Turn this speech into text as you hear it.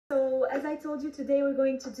as I told you, today we're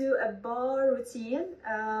going to do a bar routine.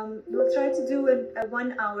 We'll try to do a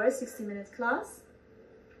 1 hour, 60-minute class.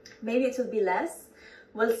 Maybe it will be less,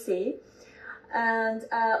 we'll see. And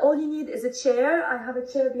all you need is a chair. I have a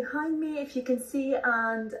chair behind me, if you can see,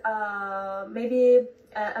 and maybe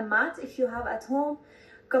a mat if you have at home,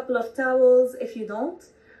 a couple of towels if you don't.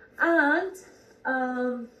 And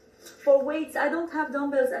for weights, I don't have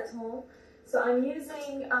dumbbells at home, so I'm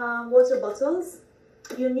using water bottles.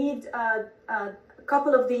 You need a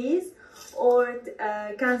couple of these, or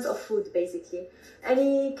cans of food, basically.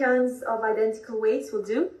 Any cans of identical weights will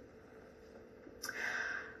do.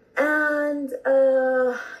 And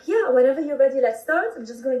yeah, whenever you're ready, let's start. I'm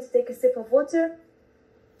just going to take a sip of water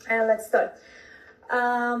and let's start.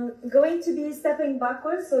 Going to be stepping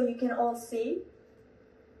backwards so you can all see.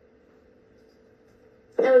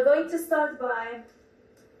 And we're going to start by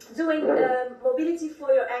doing mobility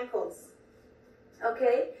for your ankles.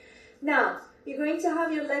 Okay, now you're going to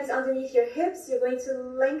have your legs underneath your hips. You're going to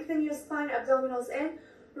lengthen your spine, abdominals in,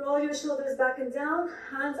 roll your shoulders back and down,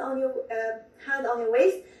 hand on your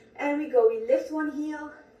waist, and we go. We lift one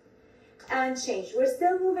heel and change. We're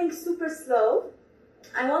still moving super slow.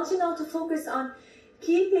 I want you now to focus on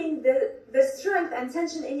keeping the strength and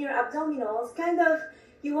tension in your abdominals. Kind of,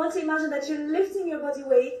 you want to imagine that you're lifting your body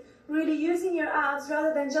weight, really using your abs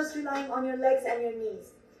rather than just relying on your legs and your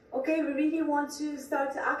knees. Okay, we really want to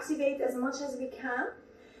start to activate as much as we can.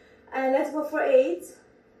 And let's go for 8,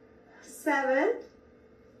 7,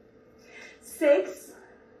 6,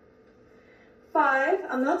 5.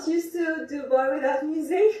 I'm not used to do bar without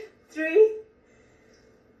music. 3,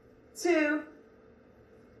 2,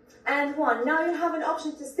 and 1. Now you have an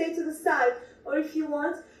option to stay to the side, or if you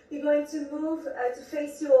want, you're going to move to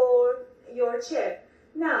face your chair.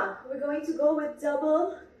 Now we're going to go with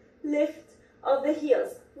double lift of the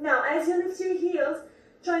heels. Now, as you lift your heels,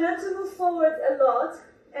 try not to move forward a lot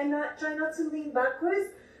and try not to lean backwards.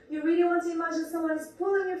 You really want to imagine someone is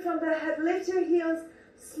pulling you from the head. Lift your heels,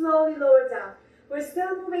 slowly lower down. We're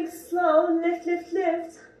still moving slow. Lift, lift,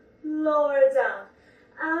 lift, lower down.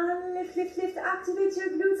 And lift, lift, lift. Activate your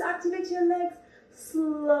glutes, activate your legs.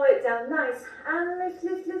 Slow it down. Nice. And lift,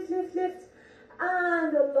 lift, lift, lift, lift.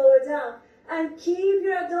 And lower down. And keep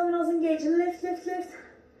your abdominals engaged. Lift, lift, lift.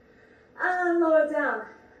 And lower down.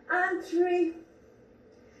 And 3.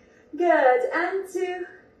 Good. And 2.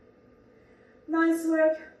 Nice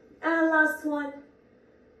work. And last one.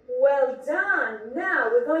 Well done. Now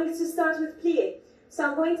we're going to start with plie. So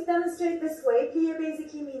I'm going to demonstrate this way. Plie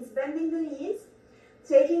basically means bending the knees,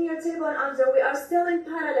 taking your tailbone under. We are still in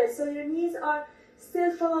parallel, so your knees are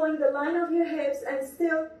still following the line of your hips and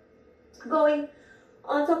still going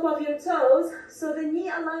on top of your toes. So the knee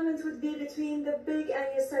alignment would be between the big and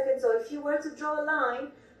your second toe. If you were to draw a line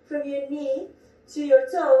from your knee to your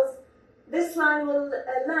toes, this line will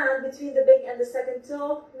land between the big and the second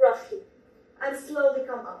toe, roughly, and slowly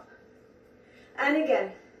come up. And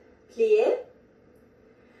again, plie,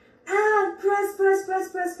 and press, press,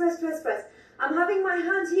 press, press, press, press, press. I'm having my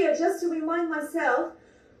hand here just to remind myself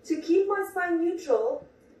to keep my spine neutral,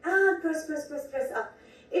 and press, press, press, press up.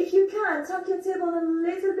 If you can, tuck your tailbone a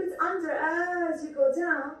little bit under as you go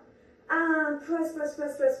down, and press, press,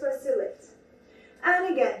 press, press, press to lift.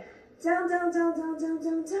 And again, down, down, down, down, down,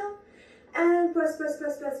 down, down, and press, press,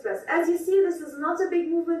 press, press, press. As you see, this is not a big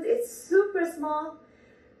movement, it's super small.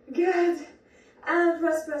 Good. And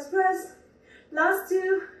press, press, press. Last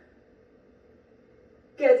 2.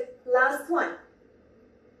 Good. Last 1.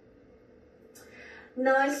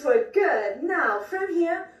 Nice work. Good. Now, from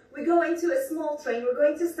here, we go into a small train. We're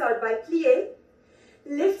going to start by plie,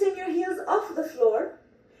 lifting your heels off the floor,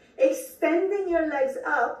 extending your legs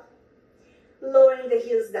up, lowering the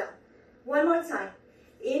heels down. One more time.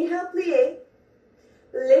 Inhale, plie,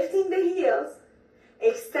 lifting the heels,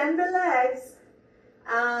 extend the legs,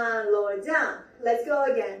 and lower down. Let's go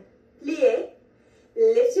again. Plie,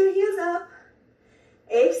 lift your heels up,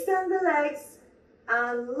 extend the legs,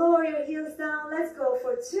 and lower your heels down. Let's go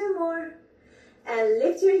for 2 more. And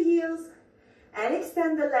lift your heels and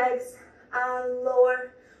extend the legs and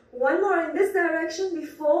lower. 1 more in this direction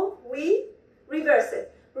before we reverse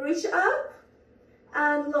it. Reach up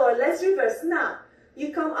and lower. Let's reverse. Now,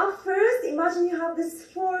 you come up first. Imagine you have this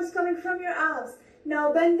force coming from your abs.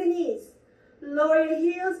 Now bend the knees. Lower your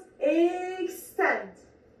heels. Extend.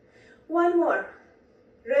 1 more.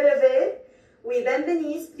 Releve. We bend the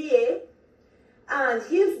knees. Plie. And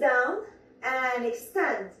heels down. And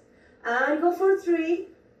extend. And go for 3.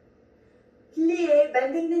 Plie,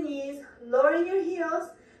 bending the knees, lowering your heels,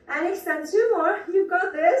 and extend. 2 more. You've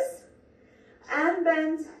got this. And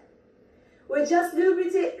bend. We're just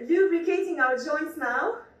lubricating our joints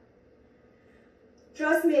now.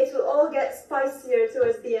 Trust me, it will all get spicier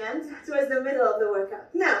towards the end, towards the middle of the workout.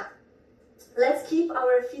 Now, let's keep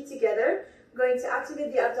our feet together. Going to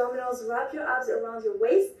activate the abdominals, wrap your abs around your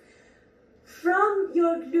waist. From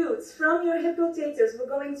your glutes, from your hip rotators, we're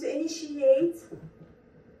going to initiate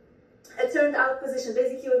a turned out position.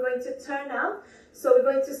 Basically, we're going to turn out. So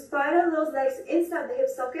we're going to spiral those legs inside the hip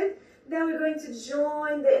socket. Then we're going to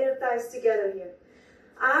join the inner thighs together here.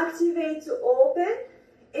 Activate to open,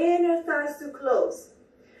 inner thighs to close.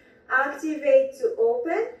 Activate to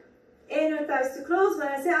open, inner thighs to close. When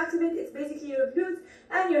I say activate, it's basically your glutes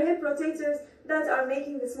and your hip rotators that are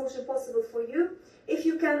making this motion possible for you. If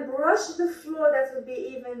you can brush the floor, that would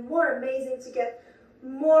be even more amazing to get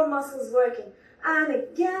more muscles working. And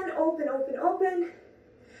again, open, open, open,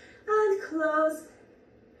 and close,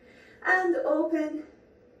 and open,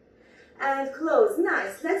 and close.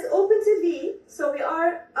 Nice. Let's open to V. So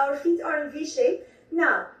our feet are in V shape.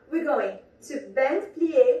 Now, we're going to bend,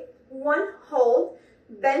 plie, one, hold,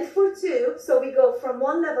 bend for two. So we go from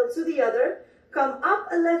one level to the other. Come up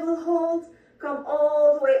a level, hold, come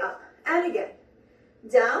all the way up. And again,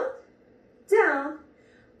 down, down,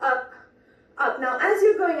 up, up. Now, as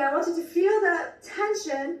you're going, I want you to feel that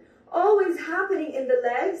tension always happening in the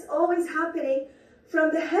legs, always happening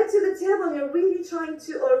from the head to the tailbone. You're really trying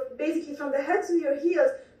to, or basically from the head to your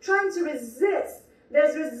heels, trying to resist.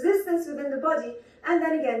 There's resistance within the body. And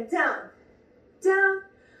then again, down, down,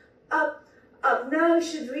 up, up. Now you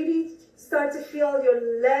should really start to feel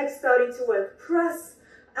your legs starting to work. Press,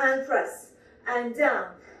 and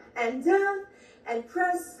down, and down, and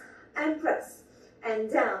press, and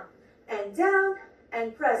down, and down,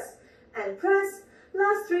 and press, and press.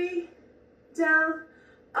 Last three, down,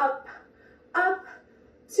 up, up,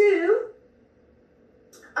 two,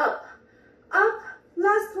 up, up,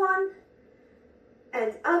 last one,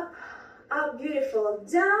 and up, up, beautiful.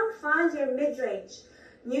 Down, find your mid-range.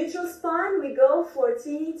 Neutral spine, we go for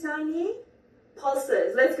teeny tiny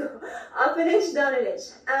pulses. Let's go. Up an inch, down an inch.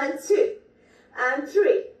 And two, and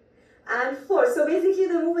three, and four. So basically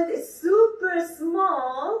the movement is super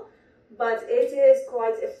small, but it is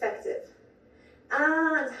quite effective.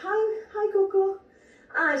 And hi Coco.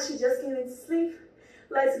 And she just came into sleep.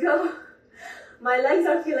 Let's go. My legs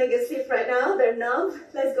are feeling asleep right now. They're numb.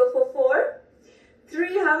 Let's go for 4,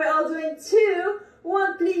 3. How are we all doing? 2,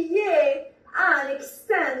 1. Plie and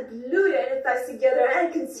extend. Glue your inner thighs together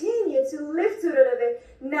and continue to lift to releve.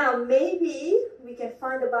 Now maybe we can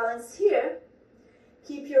find the balance here.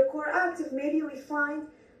 Keep your core active. Maybe we find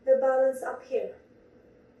the balance up here.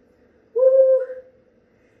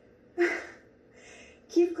 Woo!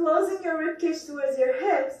 Keep closing your ribcage towards your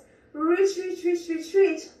hips. Reach, reach, reach, reach,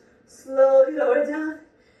 reach. Slowly lower down.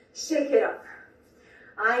 Shake it up.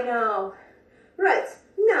 I know. Right.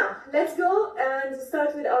 Now, let's go and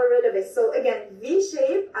start with our releve. So again, V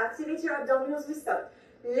shape. Activate your abdominals. We start.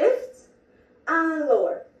 Lift and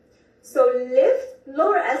lower. So lift,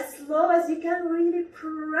 lower as slow as you can. Really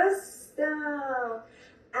press down.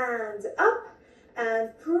 And up.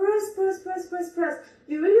 And press, press, press, press, press.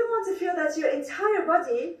 You really want to feel that your entire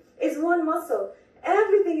body is one muscle.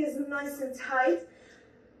 Everything is nice and tight.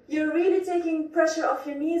 You're really taking pressure off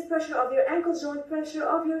your knees, pressure off your ankle joint, pressure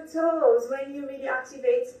off your toes when you really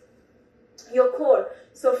activate your core.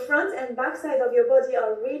 So front and back side of your body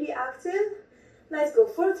are really active. Let's go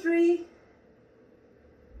for 3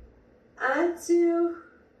 and 2.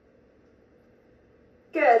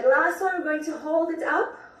 Good. Last one, we're going to hold it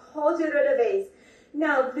up. Hold your releves.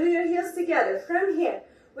 Now, glue your heels together. From here,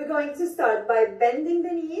 we're going to start by bending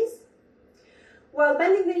the knees. While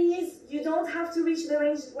bending the knees, you don't have to reach the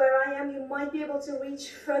range where I am. You might be able to reach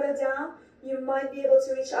further down. You might be able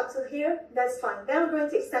to reach up to here. That's fine. Then we're going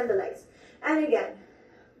to extend the legs. And again,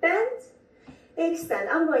 bend, extend.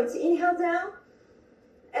 I'm going to inhale down,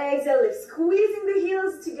 exhale, lift. Squeezing the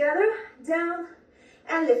heels together, down,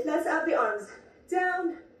 and lift. Let's up the arms.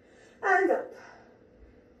 Down, and up.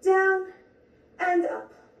 Down, and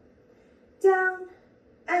up. Down,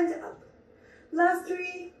 and up. Last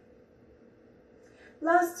 3.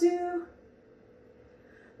 Last 2,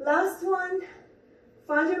 last 1,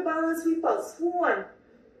 find your balance, we pulse. 1,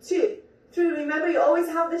 2, 3. Remember, you always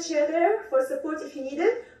have the chair there for support if you need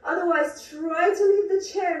it. Otherwise, try to leave the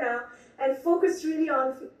chair now and focus really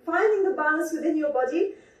on finding the balance within your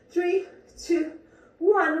body. 3, 2,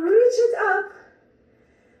 1. Reach it up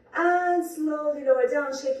and slowly lower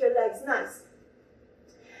down. Shake your legs. Nice.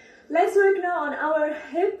 Let's work now on our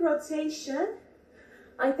hip rotation.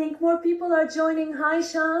 I think more people are joining. Hi,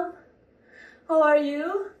 Sham. How are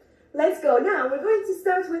you? Let's go. Now, we're going to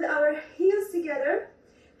start with our heels together.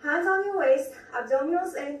 Hands on your waist,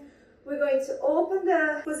 abdominals in. We're going to open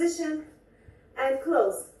the position and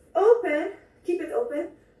close. Open, keep it open.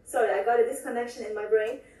 Sorry, I got a disconnection in my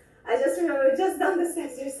brain. I just remember, just done this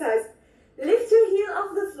exercise. Lift your heel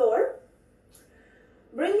off the floor.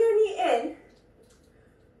 Bring your knee in.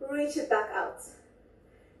 Reach it back out.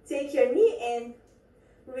 Take your knee in.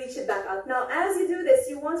 Reach it back out. Now, as you do this,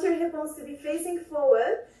 you want your hip bones to be facing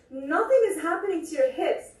forward. Nothing is happening to your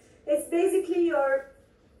hips. It's basically your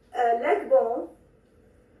leg bone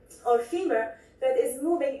or femur that is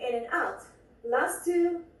moving in and out. Last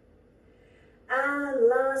two. And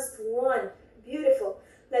last one. Beautiful.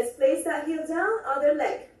 Let's place that heel down, other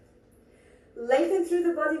leg. Lengthen through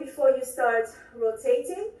the body before you start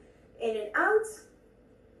rotating in and out.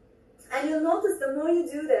 And you'll notice the more you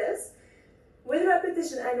do this, with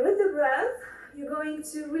repetition and with the breath, you're going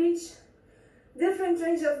to reach different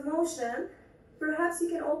range of motion. Perhaps you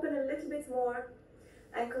can open a little bit more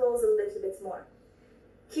and close a little bit more.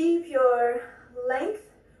 Keep your length.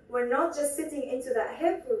 We're not just sitting into that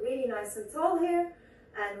hip. We're really nice and tall here.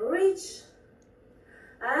 And reach.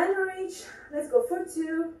 And reach. Let's go for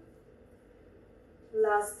two.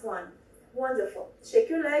 Last one. Wonderful. Shake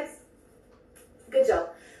your legs. Good job.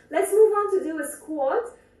 Let's move on to do a squat.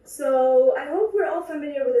 So I hope we're all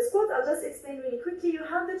familiar with the squat. I'll just explain really quickly. You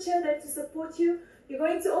have the chair there to support you. You're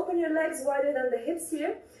going to open your legs wider than the hips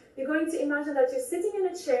here. You're going to imagine that you're sitting in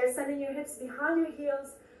a chair, sending your hips behind your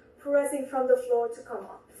heels, pressing from the floor to come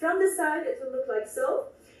up. From the side, it will look like so.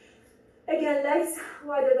 Again, legs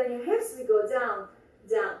wider than your hips. We go down,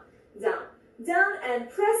 down, down, down, and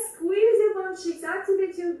press, squeeze your bum cheeks,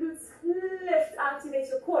 activate your glutes, lift, activate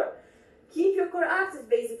your core. Keep your core active,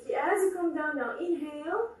 basically. As you come down now,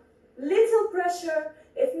 inhale, little pressure,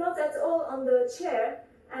 if not at all, on the chair,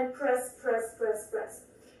 and press, press, press, press.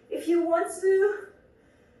 If you want to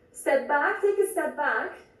step back, take a step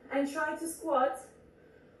back, and try to squat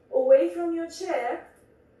away from your chair.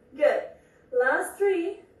 Good. Last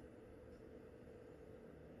three.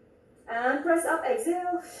 And press up,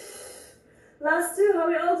 exhale. Last two, how are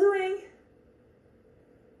we all doing?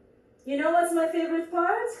 You know what's my favorite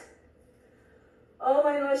part? Oh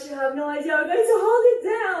my gosh, you have no idea. We're going to hold it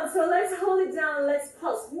down. So let's hold it down. Let's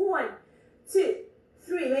pulse. 1, 2,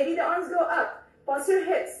 3. Maybe the arms go up. Pulse your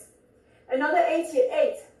hips. Another 8 here.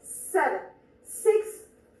 8, 7, 6,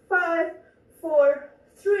 5, 4,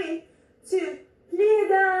 3, 2. Lay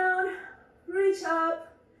down. Reach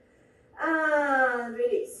up. And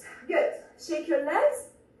release. Good. Shake your legs.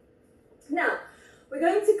 Now, we're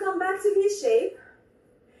going to come back to V shape.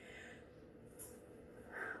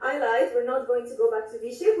 I lied, we're not going to go back to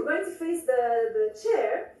V shape. We're going to face the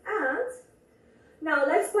chair. And now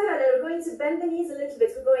let's parallel. We're going to bend the knees a little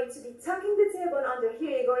bit. We're going to be tucking the tailbone under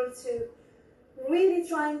here. You're going to really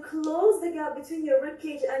try and close the gap between your rib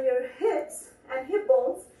cage and your hips and hip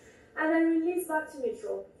bones. And then release back to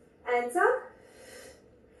neutral. And tuck.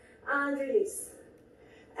 And release.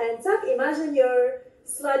 And tuck. Imagine you're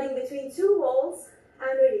sliding between two walls.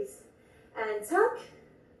 And release. And tuck.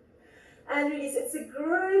 And release. It's a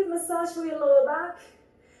great massage for your lower back.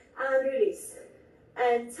 And release.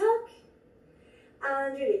 And tuck.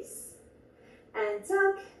 And release. And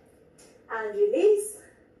tuck. And release.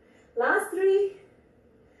 Last three.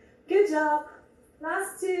 Good job.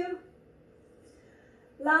 Last two.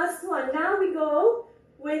 Last one. Now we go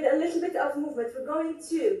with a little bit of movement. We're going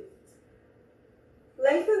to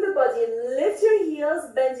lengthen the body, lift your heels,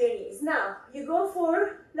 bend your knees. Now, let's go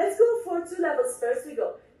for 2 levels first. We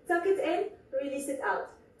go. Tuck it in, release it out.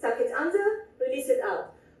 Tuck it under, release it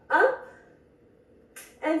out. Up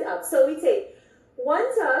and up. So we take one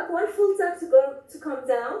tuck, one full tuck to come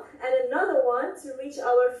down, and another one to reach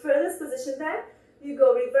our furthest position there. You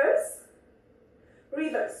go reverse,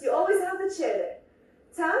 reverse. You always have the chair there.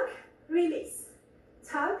 Tuck, release.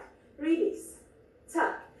 Tuck, release.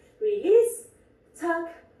 Tuck, release. Tuck,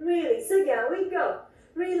 release. Again, we go.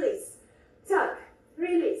 Release. Tuck,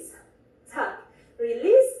 release. Tuck,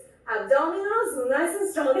 release. Abdominals nice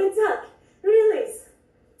and strong and tuck. Release.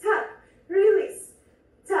 Tuck, release.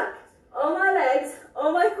 Tuck. All my legs,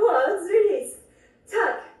 all my quads, release.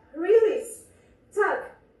 Tuck, release. Tuck,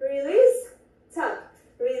 release. Tuck,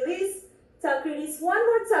 release. Tuck, release. One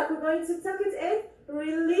more tuck. We're going to tuck it in.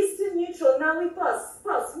 Release to neutral. Now we pulse.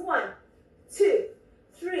 Pulse. 1, 2,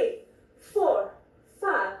 3, 4,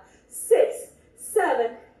 5, 6,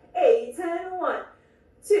 7, 8, and 1,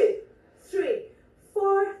 2, 3,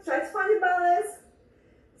 4. Try to find your balance.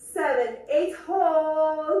 7, 8.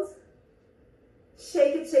 Hold.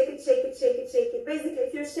 Shake it, shake it, shake it, shake it, shake it. Basically,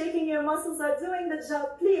 if you're shaking, your muscles are doing the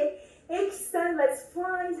job. Plie. Extend. Let's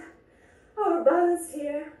find our balance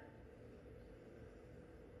here.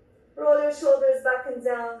 Roll your shoulders back and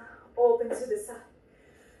down. Open to the side.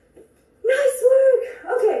 Nice work.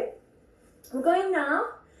 We're going now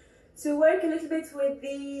to work a little bit with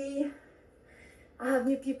the, I have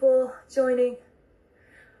new people joining.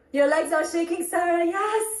 Your legs are shaking, Sarah.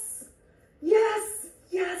 Yes, yes,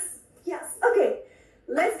 yes, yes. Okay,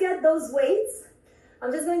 let's get those weights.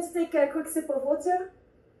 I'm just going to take a quick sip of water.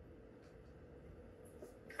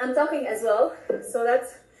 I'm talking as well, so that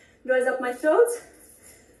dries up my throat.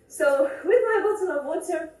 So with my bottle of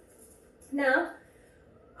water, now,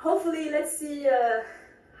 hopefully, let's see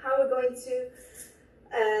how we're going to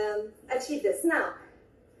achieve this. Now,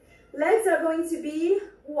 legs are going to be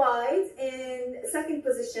wide in second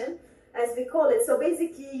position, as we call it. So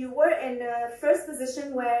basically, you were in first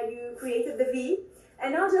position where you created the V,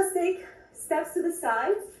 and now just take steps to the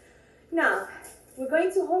side. Now, we're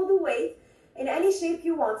going to hold the weight in any shape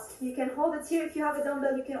you want. You can hold it here. If you have a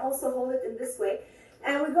dumbbell, you can also hold it in this way.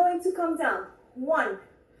 And we're going to come down. 1,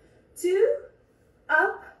 2,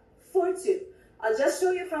 up, 4, 2. I'll just show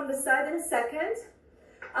you from the side in a second.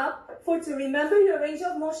 Up, 4, 2. Remember, your range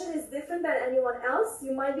of motion is different than anyone else.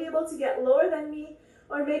 You might be able to get lower than me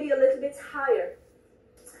or maybe a little bit higher.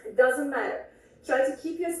 It doesn't matter. Try to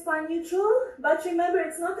keep your spine neutral, but remember,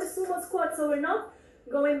 it's not a sumo squat, so we're not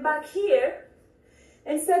going back here.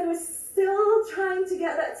 Instead, we're still trying to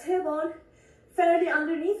get that tailbone fairly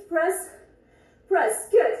underneath. Press, press.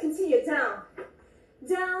 Good. Continue. Down,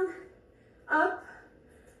 down, up,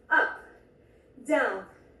 up, down,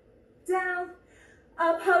 down,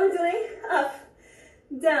 up. How are we doing? Up,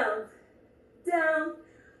 down, down,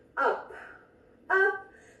 up, up.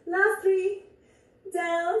 Last 3,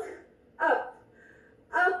 down, up,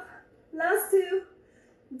 up. Last 2,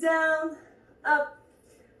 down, up,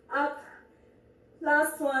 up.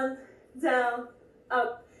 Last 1, down,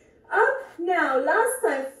 up, up. Now, last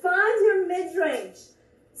time, find your mid-range.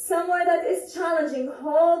 Somewhere that is challenging.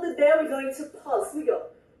 Hold it there. We're going to pulse. We go.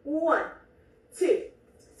 1, 2,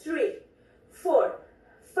 3, 4,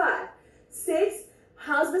 5, 6.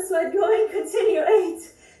 How's the sweat going? Continue. 8,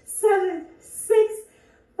 7, 6,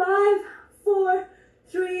 5, 4,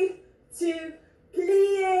 3, 2,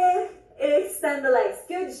 plie. Extend the legs.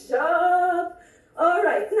 Good job. All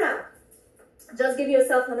right, now, just give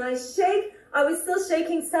yourself a nice shake. Are we still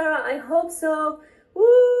shaking, Sarah? I hope so. Woo!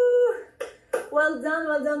 Well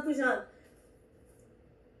done, Pujan.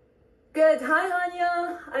 Good. Hi,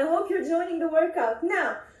 Anya. I hope you're joining the workout.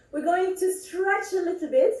 Now, we're going to stretch a little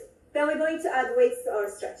bit. Then we're going to add weights to our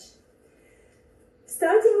stretch.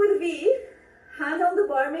 Starting with V, hand on the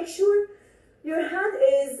bar. Make sure your hand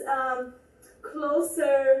is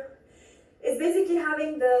closer. It's basically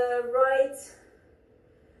having the right...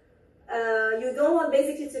 you don't want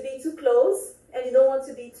basically to be too close and you don't want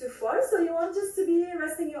to be too far. So you want just to be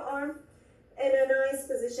resting your arm in a nice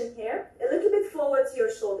position here. A little bit forward to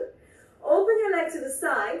your shoulder. Open your leg to the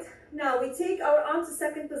side. Now we take our arm to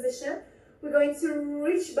second position. We're going to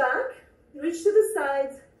reach back, reach to the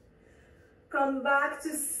side, come back to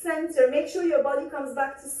center. Make sure your body comes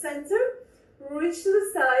back to center. Reach to the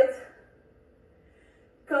side,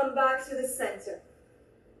 come back to the center.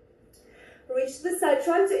 Reach to the side.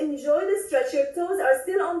 Try to enjoy the stretch. Your toes are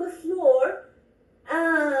still on the floor.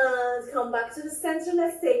 And come back to the center.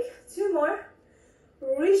 Let's take 2 more.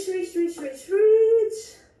 Reach, reach, reach, reach, reach.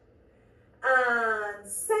 And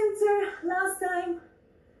center. Last time.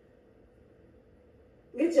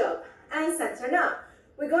 Good job. And center. Now,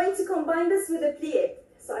 we're going to combine this with a plie.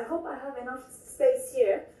 So I hope I have enough space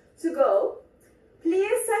here to go.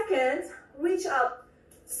 Plie second. Reach up.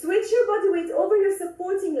 Switch your body weight over your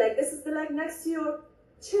supporting leg. This is the leg next to your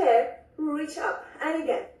chair. Reach up. And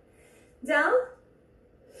again. Down.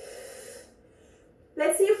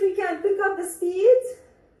 Let's see if we can pick up the speed.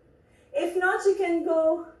 If not, you can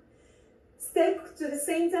go stick to the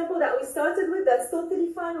same tempo that we started with. That's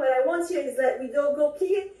totally fine. What I want here is that we don't go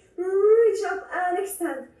plie. Reach up and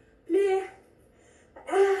extend. Plie.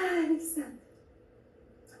 And extend.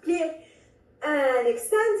 Plie. And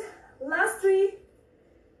extend. Last 3.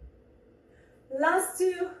 Last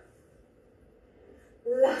 2,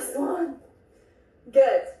 last 1.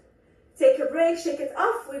 Good. Take a break, shake it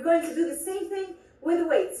off. We're going to do the same thing with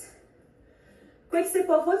weights. Quick sip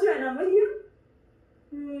of water and I'm with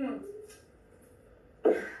you.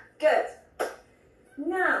 Good.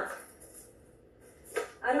 Now,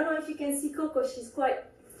 I don't know if you can see Coco. She's quite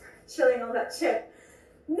chilling on that chair.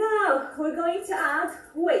 Now, we're going to add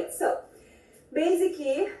weight. So,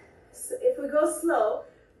 basically, if we go slow,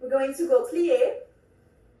 we're going to go plie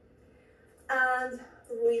and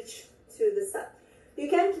reach to the side. You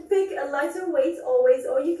can pick a lighter weight always,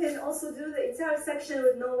 or you can also do the entire section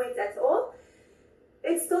with no weight at all.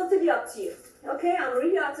 It's totally up to you. Okay, I'm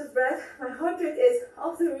really out of breath. My heart rate is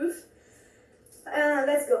off the roof.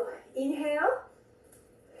 Let's go. Inhale.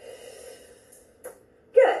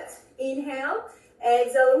 Inhale,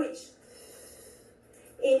 exhale, reach.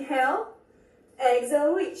 Inhale,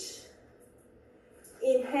 exhale, reach.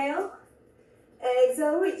 Inhale,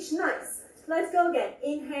 exhale, reach. Nice. Let's go again.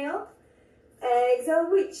 Inhale, exhale,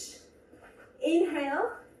 reach.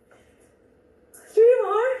 Inhale. 3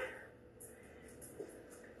 more.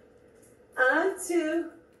 And 2.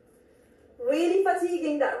 Really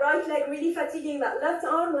fatiguing that right leg, really fatiguing that left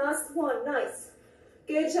arm. Last one. Nice.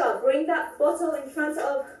 Good job. Bring that bottle in front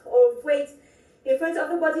of, or weight in front of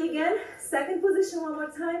the body again. Second position one more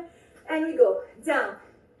time. And we go down,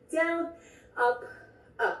 down, up,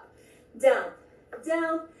 up, down,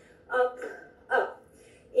 down, up, up.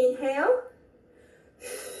 Inhale.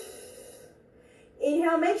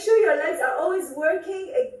 Inhale. Make sure your legs are always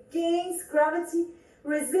working against gravity.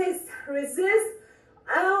 Resist, resist.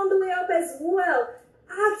 And on the way up as well.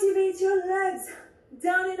 Activate your legs.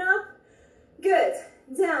 Down and up. Good.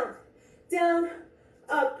 Down, down,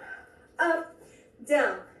 up, up,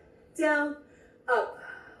 down, down, up,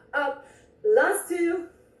 up. Last 2.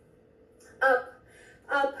 Up,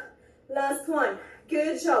 up. Last 1.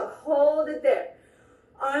 Good job. Hold it there.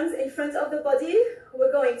 Arms in front of the body.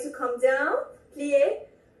 We're going to come down, plie,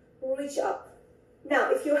 reach up.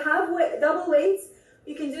 Now, if you have double weights,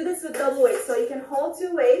 you can do this with double weights. So you can hold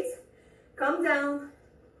 2 weights, come down,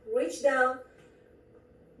 reach down,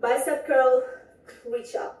 bicep curl,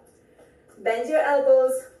 reach up. Bend your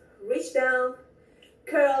elbows, reach down,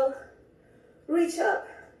 curl, reach up.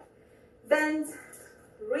 Bend,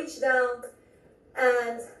 reach down,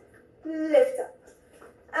 and lift up.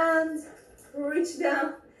 And reach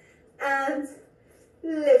down, and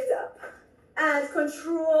lift up. And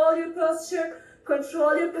control your posture,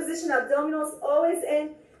 control your position. Abdominals always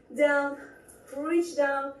in, down, reach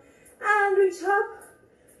down, and reach up.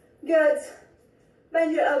 Good.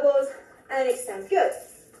 Bend your elbows and extend. Good.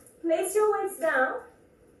 Place your weights down.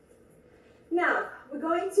 Now, we're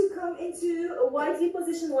going to come into a wide V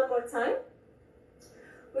position one more time.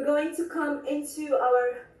 We're going to come into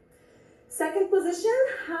our second position,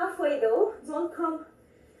 halfway though. Don't come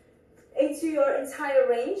into your entire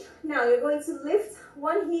range. Now, you're going to lift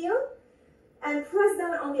one heel and press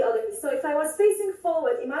down on the other knee. So if I was facing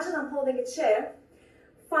forward, imagine I'm holding a chair.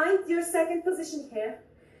 Find your second position here.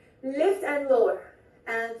 Lift and lower.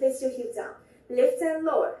 And place your heel down. Lift and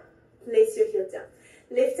lower. Place your heel down.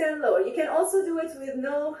 Lift and lower. You can also do it with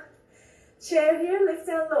no chair here. Lift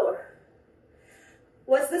and lower.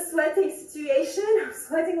 What's the sweating situation? I'm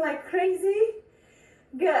sweating like crazy.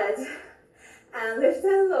 Good. And lift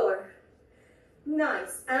and lower.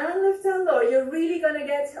 Nice. And lift and lower. You're really going to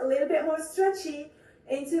get a little bit more stretchy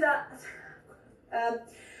into that,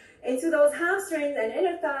 into those hamstrings and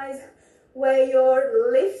inner thighs, where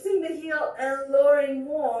you're lifting the heel and lowering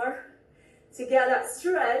more to get that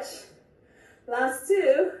stretch. Last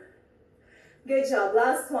 2. Good job.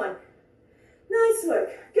 Last 1. Nice work.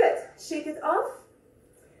 Good. Shake it off.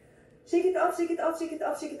 Shake it off, shake it off, shake it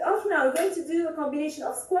off, shake it off. Now we're going to do a combination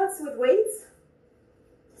of squats with weights.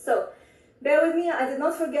 So bear with me, I did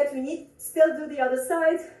not forget, we need still do the other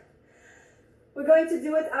side. We're going to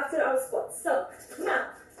do it after our squats. So now,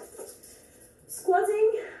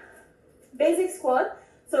 squatting, basic squat.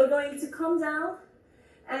 So we're going to come down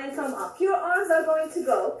and come up. Your arms are going to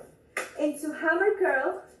go into hammer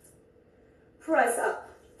curl, press up.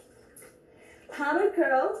 Hammer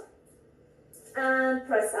curl and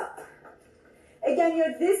press up. Again,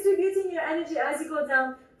 you're distributing your energy as you go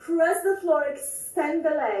down. Press the floor, extend the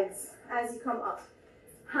legs as you come up.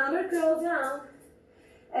 Hammer curl down,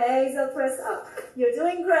 exhale, press up. You're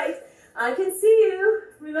doing great. I can see you.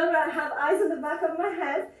 Remember, I have eyes on the back of my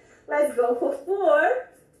head. Let's go for 4.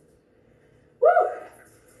 Woo!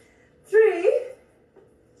 3.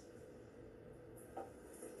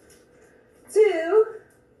 2.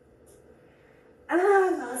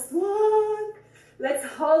 And last 1. Let's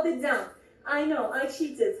hold it down. I know, I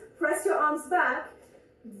cheated. Press your arms back,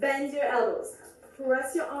 bend your elbows.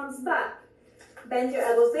 Press your arms back, bend your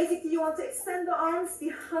elbows. Basically, you want to extend the arms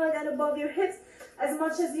behind and above your hips as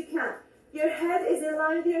much as you can. Your head is in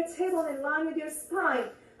line with your tail, in line with your spine.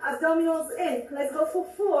 Abdominals in. Let's go for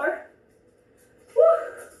 4. Woo!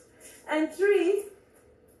 And 3.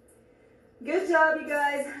 Good job, you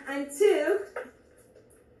guys. And 2.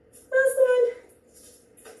 Last 1.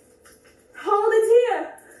 Hold it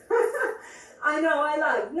here. I know, I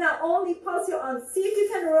like. Now only pulse your arms. See if you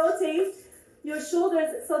can rotate your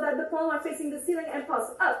shoulders so that the palms are facing the ceiling, and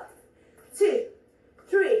pulse up. 2,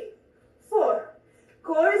 3, 4.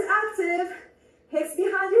 Core is active. Hips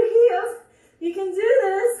behind your heels. You can do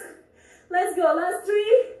this. Let's go. Last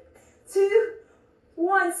 3, 2,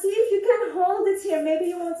 1. 1. See if you can hold it here. Maybe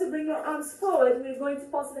you want to bring your arms forward. We're going to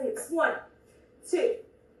pulse the hips. 1, 2,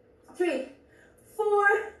 3, 4,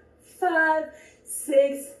 5,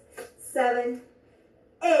 6, 7,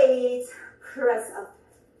 8. Press up.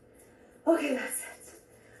 Okay, that's it.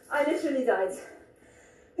 I literally died.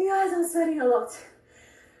 You guys, I'm sweating a lot.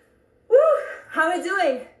 Woo! How are we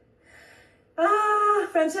doing?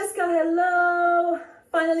 Francesca, hello.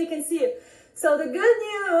 Finally can see you. So the good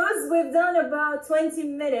news, we've done about 20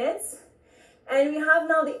 minutes and we have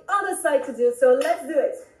now the other side to do. So let's do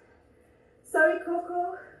it. Sorry,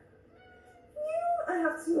 Coco. I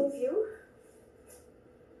have to move you.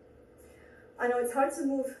 I know it's hard to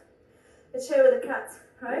move the chair with a cat,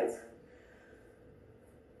 right?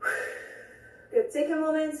 Good, take a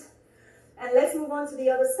moment and let's move on to the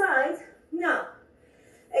other side. Now,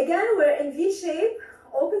 again, we're in V shape,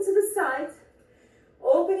 open to the side,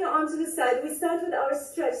 open your arm to the side. We start with our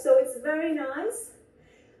stretch, so it's very nice.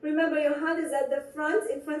 Remember, your hand is at the front,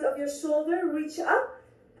 in front of your shoulder. Reach up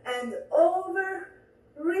and over,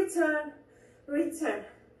 return, return.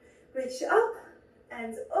 Reach up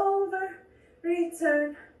and over,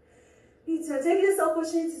 return, return. Take this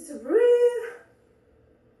opportunity to breathe.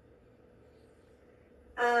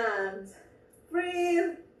 And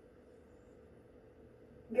breathe.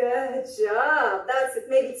 Good job. That's it.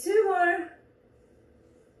 Maybe 2 more.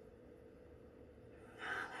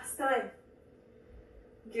 Last time.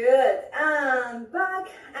 Good. And back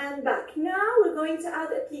and back. Now we're going to add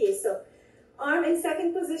a plie. So arm in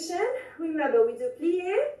second position. Remember, we do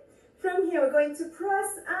plie. From here, we're going to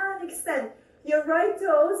press and extend. Your right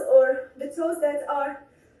toes, or the toes that are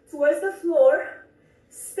towards the floor,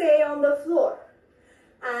 stay on the floor.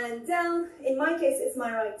 And down, in my case, it's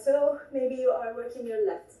my right toe. Maybe you are working your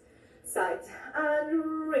left side.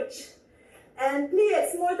 And reach. And plie,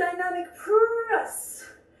 it's more dynamic. Press.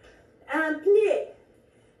 And plie.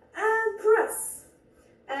 And press.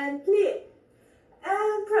 And plie.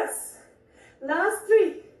 And press. Last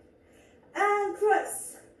 3. And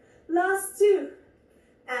press. Last 2.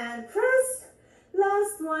 And press.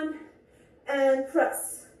 Last 1. And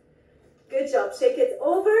press. Good job. Shake it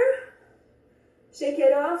over. Shake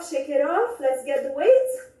it off, shake it off. Let's get the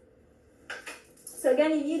weight. So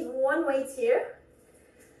again, you need 1 weight here.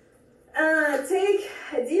 Take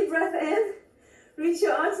a deep breath in. Reach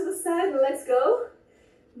your arm to the side and let's go.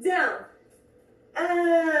 Down.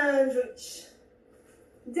 And reach.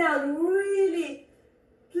 Down. Really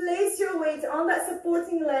place your weight on that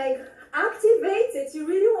supporting leg. Activate it. You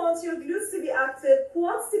really want your glutes to be active,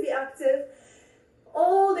 quads to be active.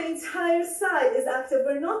 All the entire side is active.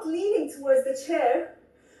 We're not leaning towards the chair.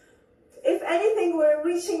 If anything, we're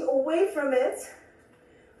reaching away from it,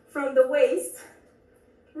 from the waist.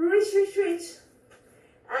 Reach, reach, reach.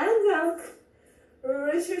 And down.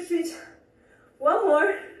 Reach, reach, reach. 1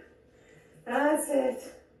 more. That's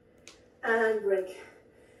it. And break.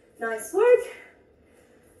 Nice work.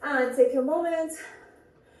 And take a moment.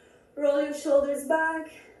 Roll your shoulders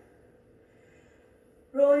back.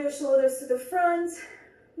 Roll your shoulders to the front.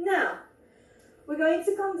 Now, we're going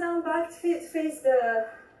to come down back to face the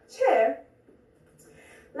chair.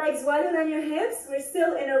 Legs wider than your hips. We're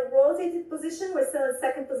still in a rotated position. We're still in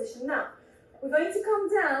second position. Now, we're going to come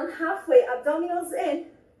down halfway, abdominals in.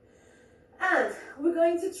 And we're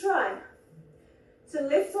going to try to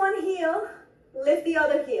lift one heel, lift the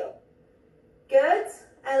other heel. Good.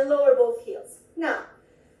 And lower both heels. Now,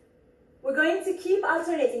 we're going to keep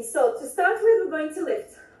alternating. So to start with, we're going to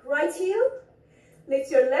lift right heel,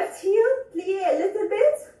 lift your left heel, plie a little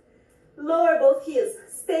bit, lower both heels,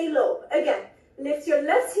 stay low. Again, lift your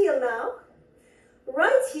left heel now,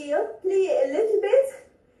 right heel, plie a little bit,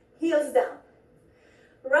 heels down.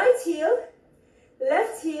 Right heel,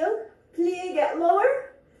 left heel, plie, get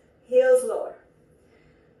lower, heels lower.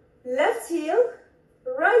 Left heel,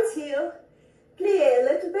 right heel, plie a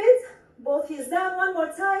little bit, both heels down. 1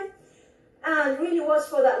 more time. And really watch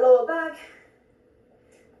for that lower back.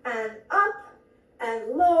 And up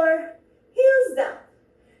and lower, heels down.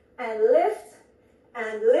 And lift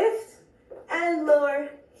and lift and lower,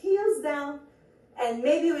 heels down. And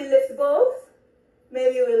maybe we lift both,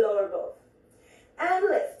 maybe we lower both. And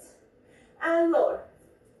lift and lower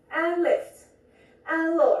and lift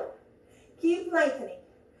and lower. Keep lengthening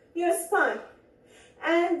your spine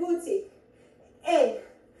and booty in.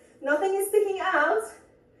 Nothing is sticking out.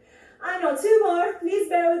 I know, 2 more, please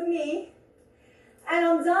bear with me. And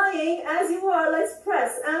I'm dying as you are. Let's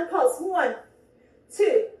press and pulse. 1,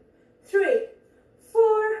 2, 3,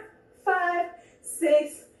 4, 5,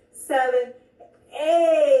 6, 7,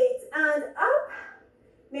 8. And up.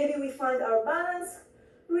 Maybe we find our balance.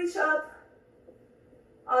 Reach up.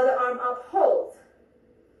 Other arm up, hold.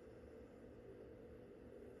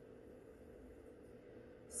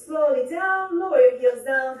 slowly down, lower your heels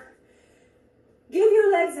down. Give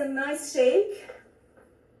your legs a nice shake.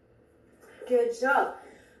 Good job.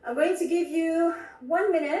 I'm going to give you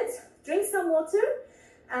 1 minute, drink some water,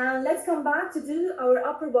 and let's come back to do our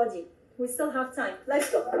upper body. We still have time.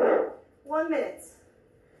 Let's go. 1 minute.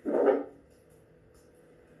 Woo.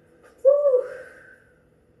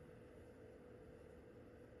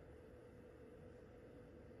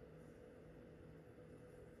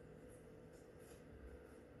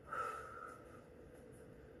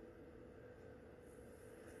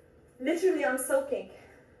 Literally, I'm soaking.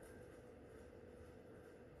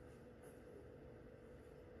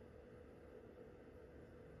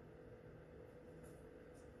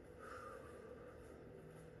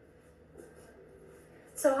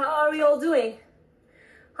 So how are we all doing?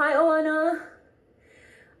 Hi, Āahlā.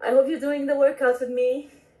 I hope you're doing the workout with me.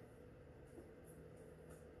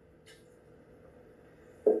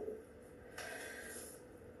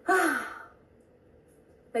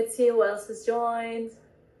 Let's see who else has joined.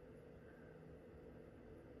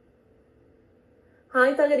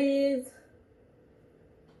 Hi, Tagrid.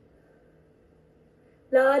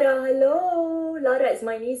 Lara, hello. Lara is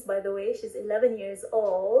my niece, by the way. She's 11 years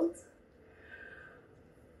old.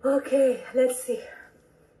 Okay, let's see.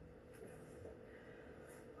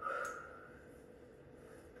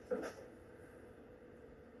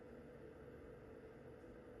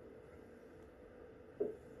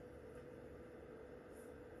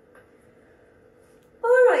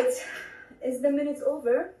 All right, is the minute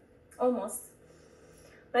over? Almost.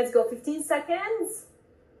 Let's go 15 seconds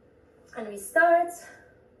and we start.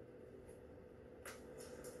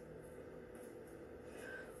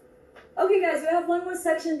 Okay guys, we have one more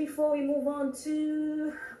section before we move on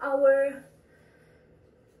to our...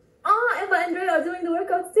 Eva and Ray are doing the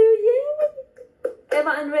workouts too, yay!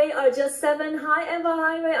 Eva and Ray are just 7. Hi Eva,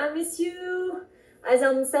 hi Ray, I miss you. As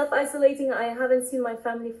I'm self-isolating, I haven't seen my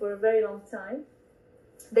family for a very long time.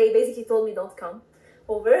 They basically told me don't come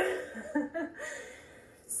over.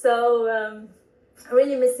 So,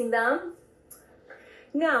 really missing them.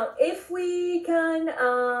 Now, if we can,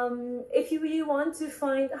 if you really want to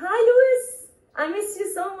find... Hi, Louis! I miss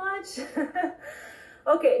you so much.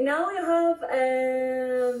 Okay, now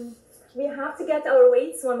we have to get our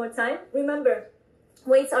weights one more time. Remember,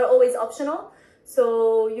 weights are always optional.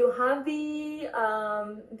 So you have the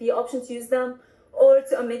option to use them or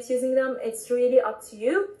to omit using them. It's really up to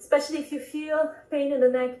you, especially if you feel pain in the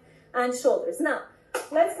neck and shoulders. Now,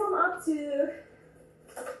 let's come up to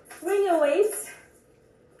bring your weights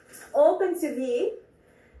open to V,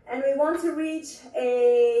 and we want to reach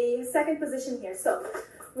a second position here. So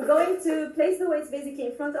we're going to place the weights basically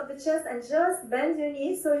in front of the chest and just bend your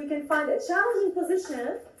knees so you can find a challenging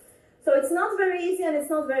position. So it's not very easy and it's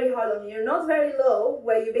not very hard on you. You're not very low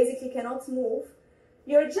where you basically cannot move.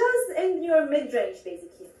 You're just in your mid-range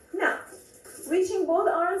basically. Now, reaching both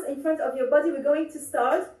arms in front of your body, we're going to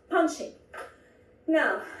start punching.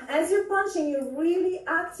 Now, as you're punching, you're really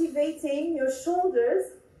activating your shoulders.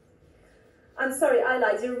 I'm sorry, I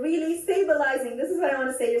lied. You're really stabilizing. This is what I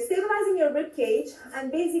want to say. You're stabilizing your rib cage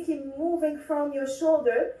and basically moving from your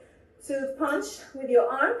shoulder to punch with your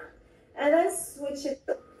arm. And then switch it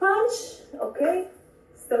to punch. Okay,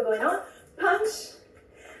 still going on. Punch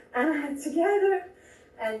and together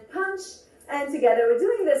and punch and together. We're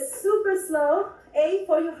doing this super slow. A,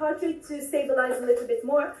 for your heart rate to stabilize a little bit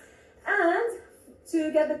more and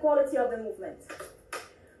to get the quality of the movement.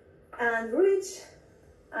 And reach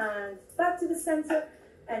and back to the center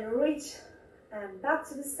and reach and back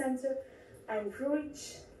to the center and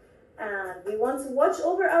reach. And we want to watch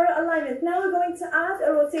over our alignment. Now we're going to add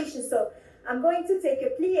a rotation. So I'm going to take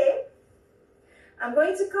a plie. I'm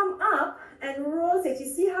going to come up and rotate. You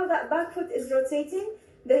see how that back foot is rotating?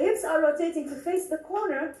 The hips are rotating to face the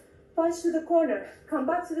corner. Punch to the corner. Come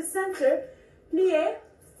back to the center. Plie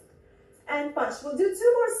and punch. We'll do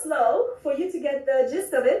 2 more slow for you to get the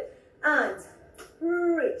gist of it. And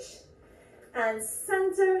reach. And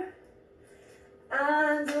center.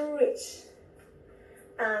 And reach.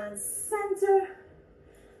 And center.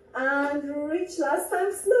 And reach. Last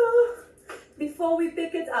time slow. Before we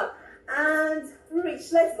pick it up. And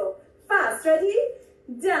reach. Let's go. Fast. Ready?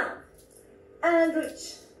 Down. And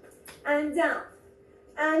reach. And down.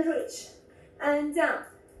 And reach. And down.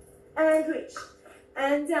 And reach.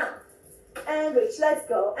 And down. And reach. Let's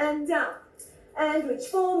go. And down. And reach.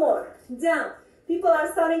 4 more. Down. People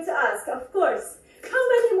are starting to ask, of course. How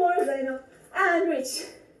many more? I know. And reach.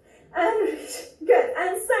 And reach. Good.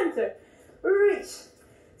 And center. Reach.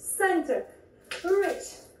 Center. Reach.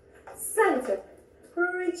 Center.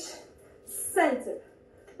 Reach. Center.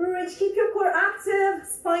 Reach. Keep your core active.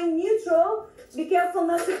 Spine neutral. Be careful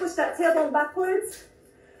not to push that tailbone backwards.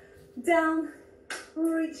 Down,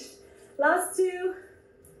 reach. Last two.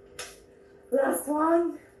 Last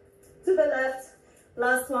one. To the left.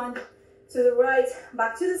 Last one. To the right.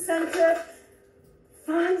 Back to the center.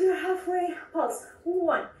 Find your halfway. Pulse.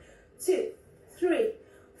 1, 2, 3,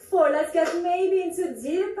 4. Let's get maybe into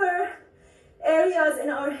deeper areas in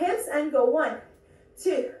our hips and go 1,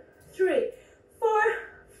 2, 3, 4,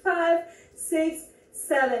 5, 6,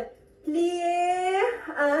 7. Plie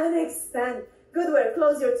and extend. Good work.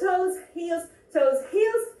 Close your toes, heels, toes,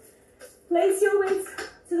 heels. Place your weights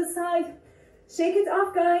to the side. Shake it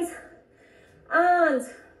off, guys. And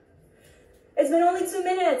it's been only 2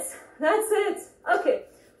 minutes. That's it. Okay,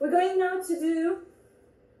 we're going now to do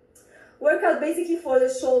workout basically for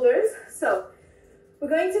the shoulders. So we're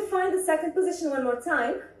going to find the second position one more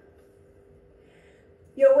time.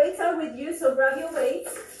 Your weights are with you, so grab your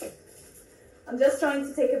weights. I'm just trying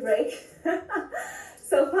to take a break.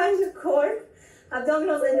 So find your core,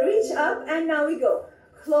 abdominals, and reach up. And now we go.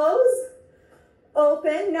 Close,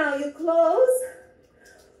 open. Now you close,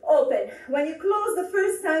 open. When you close the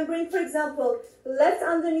first time, bring, for example, left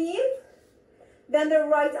underneath, then the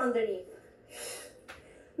right underneath.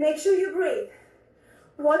 Make sure you breathe.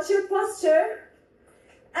 Watch your posture.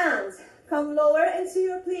 And come lower into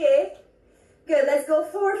your plie. Good, let's go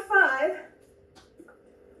 4, 5.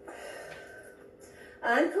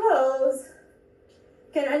 And close.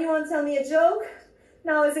 Can anyone tell me a joke?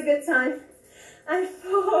 Now is a good time. And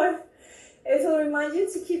 4. It will remind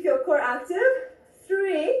you to keep your core active.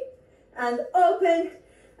 3. And open.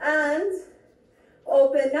 And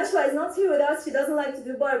open. Nashwa is not here with us. She doesn't like to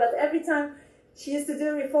do bar, but every time she used to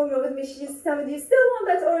do reformer with me, she used to tell me, do you still want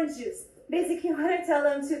that orange juice? Basically, when I tell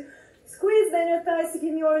them to squeeze the inner thighs to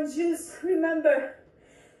give me orange juice, remember,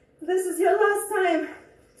 this is your last time.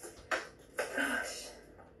 Gosh.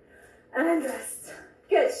 And rest.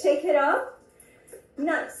 Good. Shake it up.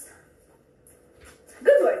 Nice.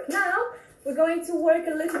 Good work. Now, we're going to work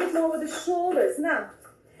a little bit more with the shoulders. Now,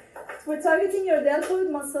 we're targeting your deltoid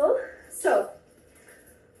muscle. So,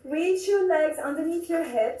 reach your legs underneath your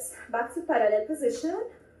hips, back to parallel position.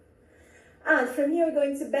 And from here, we're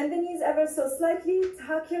going to bend the knees ever so slightly,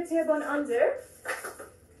 tuck your tailbone under.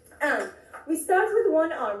 And we start with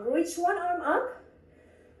one arm. Reach one arm up,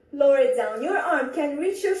 lower it down. Your arm can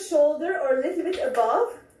reach your shoulder or a little bit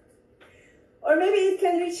above, or maybe it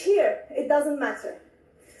can reach here. It doesn't matter.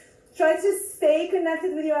 Try to stay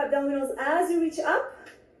connected with your abdominals as you reach up,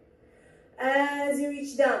 as you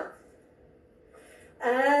reach down.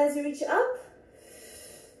 As you reach up,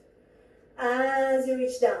 as you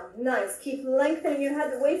reach down. Nice. Keep lengthening your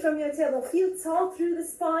head away from your tailbone. Feel tall through the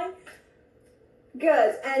spine.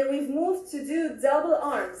 Good. And we've moved to do double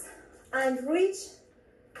arms. And reach.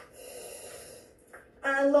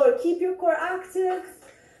 And lower. Keep your core active.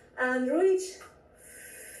 And reach.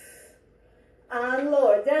 And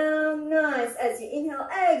lower. Down. Nice. As you inhale,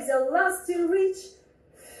 exhale. Last two. Reach.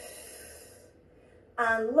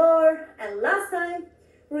 And lower. And last time.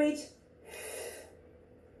 Reach.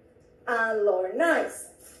 And lower. Nice.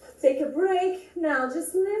 Take a break. Now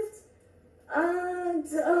just lift. And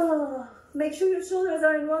make sure your shoulders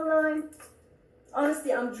are in one line.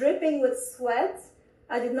 Honestly, I'm dripping with sweat.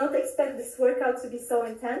 I did not expect this workout to be so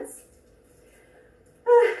intense.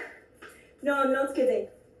 No, I'm not kidding.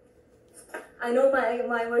 I know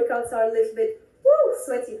my workouts are a little bit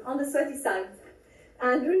sweaty, on the sweaty side.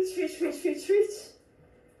 And reach, reach, reach, reach, reach.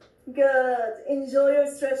 Good. Enjoy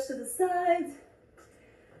your stretch to the side.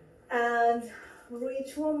 And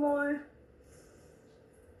reach one more.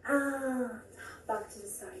 And back to the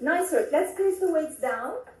side. Nice work. Let's place the weights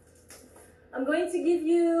down. I'm going to give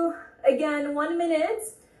you, again, 1 minute.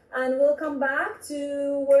 And we'll come back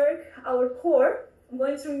to work our core. I'm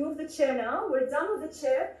going to remove the chair now. We're done with the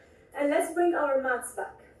chair. And let's bring our mats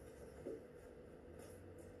back.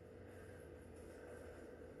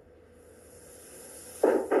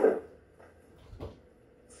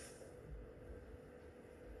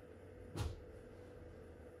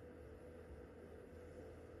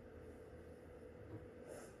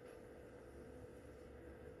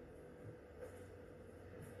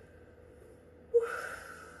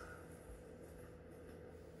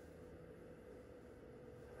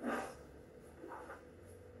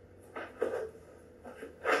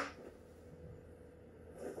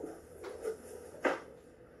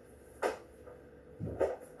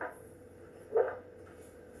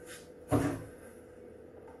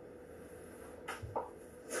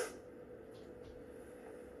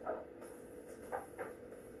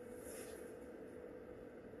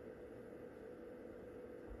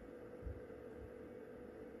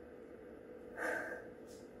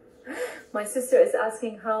 My sister is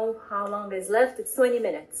asking how long is left. It's 20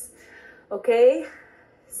 minutes. Okay,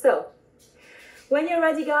 so when you're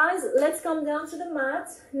ready, guys, let's come down to the mat.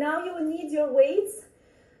 Now you will need your weights.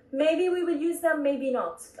 Maybe we will use them, maybe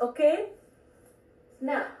not. Okay,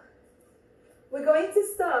 now we're going to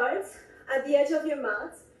start at the edge of your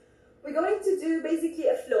mat. We're going to do basically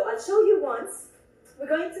a flow. I'll show you once. We're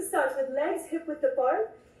going to start with legs hip width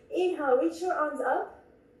apart. Inhale, reach your arms up.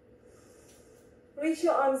 Reach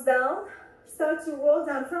your arms down. Start to roll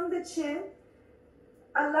down from the chin.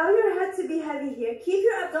 Allow your head to be heavy here. Keep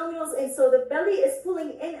your abdominals in so the belly is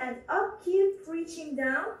pulling in and up. Keep reaching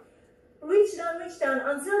down. Reach down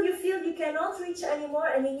until you feel you cannot reach anymore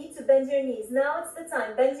and you need to bend your knees. Now it's the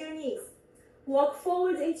time. Bend your knees. Walk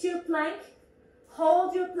forward into your plank.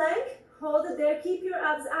 Hold your plank. Hold it there. Keep your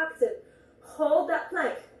abs active. Hold that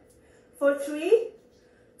plank. For 3,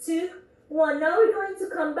 2, 1. Now we're going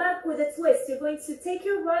to come back with a twist. You're going to take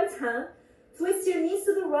your right hand, twist your knees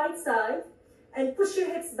to the right side, and push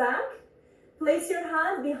your hips back. Place your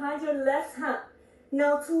hand behind your left hand.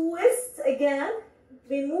 Now twist again.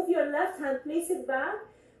 Remove your left hand, place it back.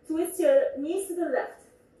 Twist your knees to the left.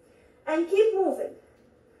 And keep moving.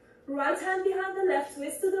 Right hand behind the left,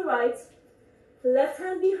 twist to the right. Left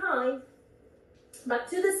hand behind. Back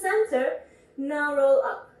to the center. Now roll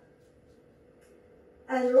up.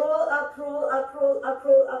 And roll up, roll up, roll up,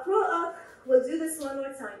 roll up, roll up. We'll do this one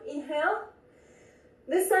more time. Inhale.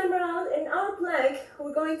 This time around, in our plank,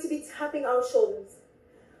 we're going to be tapping our shoulders.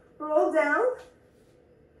 Roll down.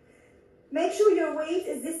 Make sure your weight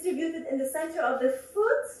is distributed in the center of the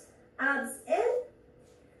foot. Abs in.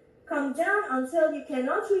 Come down until you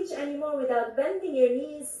cannot reach anymore without bending your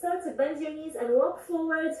knees. Start to bend your knees and walk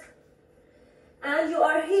forward. And you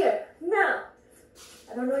are here. Now,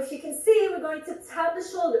 I don't know if you can see, we're going to tap the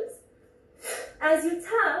shoulders. As you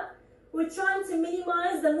tap, we're trying to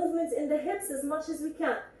minimize the movement in the hips as much as we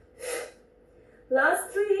can.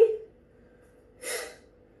 Last 3,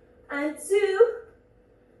 and 2,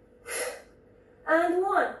 and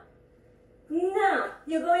 1. Now,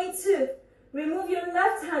 you're going to remove your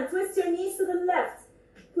left hand, twist your knees to the left,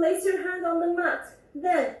 place your hand on the mat,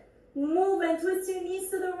 then move and twist your knees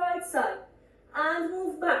to the right side, and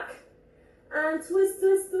move back, and twist,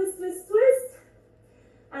 twist, twist, twist, twist,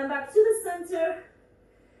 and back to the center,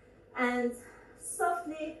 and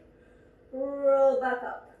softly roll back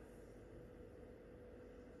up.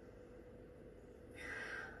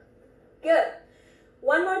 Good.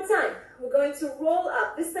 One more time. We're going to roll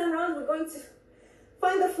up. This time around, we're going to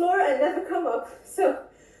find the floor and never come up. So,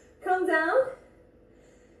 come down.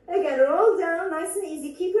 Again, roll down, nice and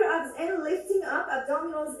easy. Keep your abs in, lifting up,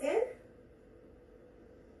 abdominals in.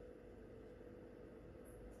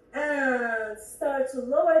 And start to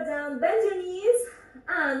lower down, bend your knees.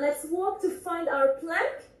 And let's walk to find our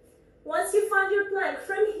plank. Once you find your plank,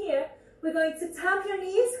 from here, we're going to tap your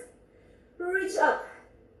knees, reach up,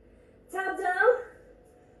 tap down,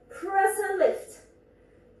 press and lift,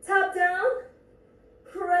 tap down,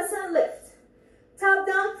 press and lift, tap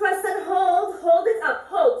down, press and hold, hold it up,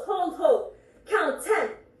 hold, hold, hold. Count 10,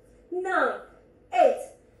 9, 8,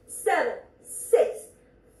 7, 6,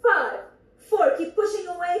 5, 4. Keep pushing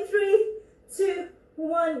away. 3, 2,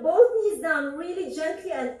 1. Both knees down, really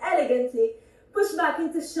gently and elegantly. Push back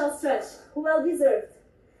into shell stretch. Well deserved.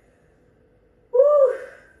 Woo.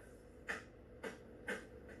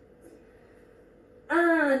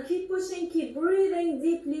 And keep pushing, keep breathing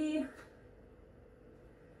deeply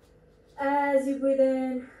as you breathe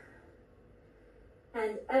in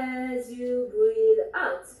and as you breathe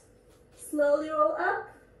out. Slowly roll up.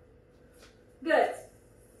 Good.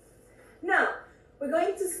 Now, we're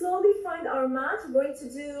going to slowly find our mat. We're going to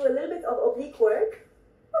do a little bit of oblique work,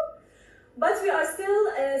 but we are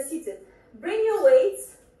still seated. Bring your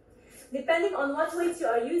weights, depending on what weight you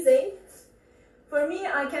are using. For me,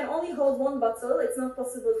 I can only hold 1 bottle. It's not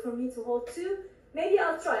possible for me to hold 2. Maybe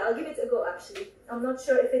I'll try. I'll give it a go, actually. I'm not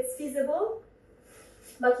sure if it's feasible,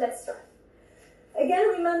 but let's try. Again,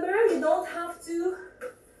 remember, you don't have to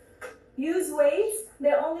use weights.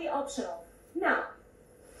 They're only optional. Now,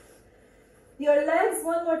 your legs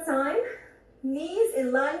one more time. Knees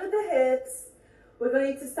in line with the hips. We're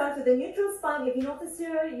going to start with a neutral spine. If you notice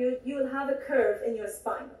here, you will have a curve in your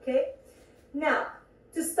spine, okay? Now,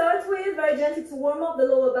 to start with, very gently to warm up the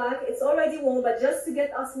lower back. It's already warm, but just to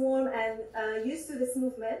get us warm and used to this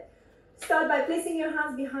movement, start by placing your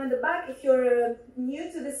hands behind the back if you're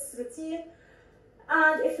new to this routine.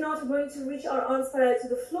 And if not, we're going to reach our arms parallel to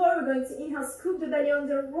the floor. We're going to inhale, scoop the belly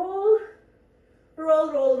under, roll,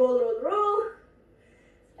 roll, roll, roll, roll, roll.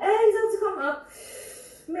 Exhale to come up.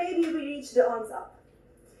 Maybe we reach the arms up.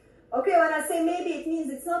 Okay, when I say maybe, it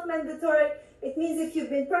means it's not mandatory. It means if you've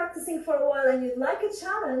been practicing for a while and you'd like a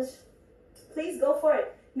challenge, please go for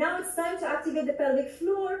it. Now it's time to activate the pelvic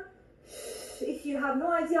floor. If you have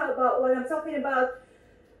no idea about what I'm talking about,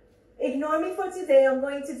 ignore me for today. I'm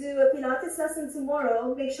going to do a Pilates lesson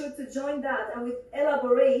tomorrow. Make sure to join that and we'll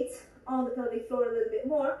elaborate on the pelvic floor a little bit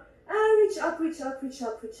more. And reach up, reach up, reach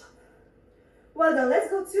up, reach up. Well done. Let's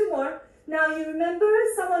go 2 more. Now you remember,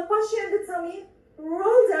 someone punch you in the tummy,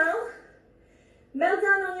 roll down, melt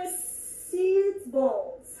down on your seat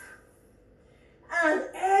bones. And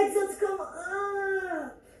exhale to come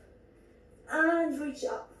up. And reach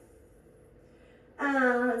up.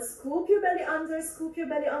 And scoop your belly under, scoop your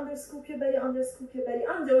belly under, scoop your belly under, scoop your belly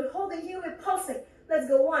under. We're holding here, we're pulsing. Let's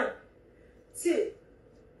go 1, 2,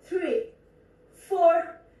 3,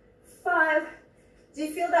 4, 5. Do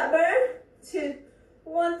you feel that burn? 2,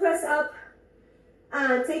 1, press up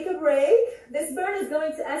and take a break. This burn is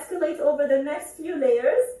going to escalate over the next few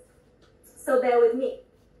layers, so bear with me.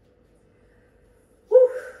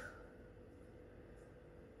 Whew.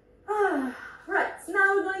 Right,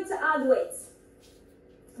 now we're going to add weights.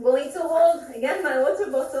 I'm going to hold, again, my water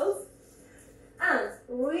bottles and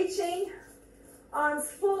reaching arms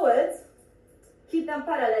forward. Keep them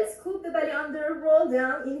parallel. Scoop the belly under, roll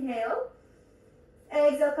down, inhale.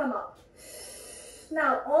 Exhale, come up.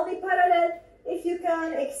 Now, only parallel. If you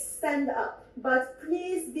can, extend up. But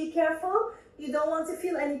please be careful. You don't want to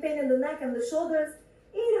feel any pain in the neck and the shoulders.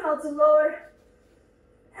 Inhale to lower.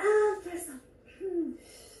 And press up.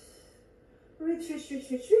 Reach, reach, reach,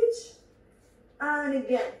 reach, reach. And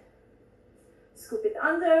again. Scoop it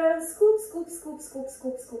under. Scoop, scoop, scoop, scoop,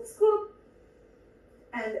 scoop, scoop, scoop.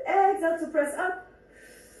 And exhale to press up.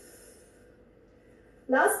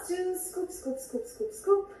 Last 2. Scoop, scoop, scoop, scoop,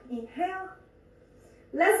 scoop. Inhale.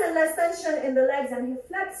 Less and less tension in the legs and hip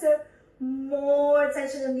flexor, more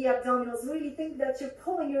tension in the abdominals. Really think that you're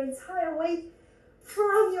pulling your entire weight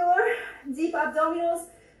from your deep abdominals.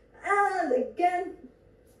 And again,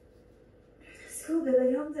 scoop the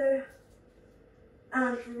belly under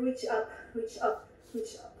and reach up, reach up,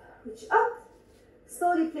 reach up, reach up.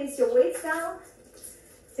 Slowly place your weights down.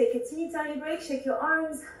 Take a teeny tiny break, shake your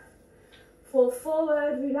arms, fold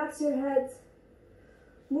forward, relax your head,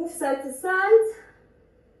 move side to side.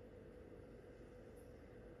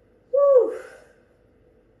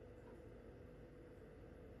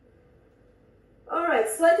 Alright,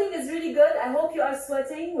 sweating is really good. I hope you are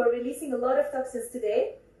sweating. We're releasing a lot of toxins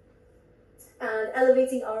today and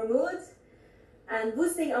elevating our mood and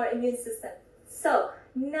boosting our immune system. So,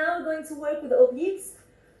 now we're going to work with the obliques.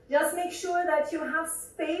 Just make sure that you have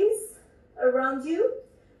space around you.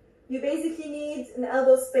 You basically need an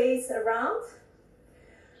elbow space around.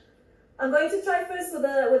 I'm going to try first with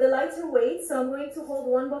a lighter weight. So I'm going to hold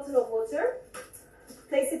 1 bottle of water.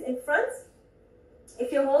 Place it in front.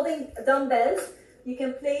 If you're holding dumbbells, you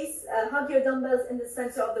can place, hug your dumbbells in the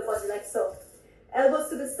center of the body, like so. Elbows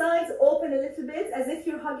to the sides, open a little bit, as if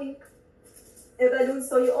you're hugging a balloon.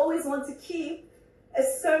 So you always want to keep a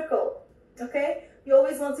circle, okay? You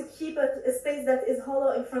always want to keep a space that is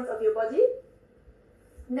hollow in front of your body.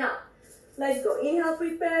 Now, let's go. Inhale,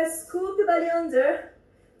 prepare, scoop the belly under.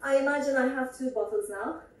 I imagine I have 2 bottles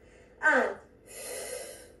now. And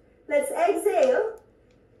let's exhale.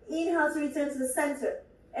 Inhale to return to the center.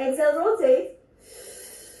 Exhale, rotate.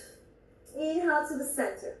 Inhale to the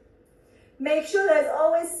center. Make sure there's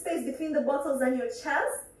always space between the bottles and your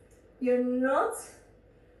chest. You're not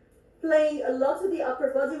playing a lot with the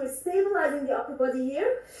upper body. We're stabilizing the upper body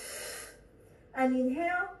here. And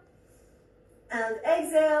inhale. And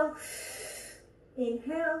exhale.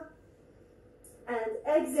 Inhale. And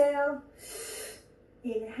exhale.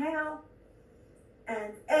 Inhale.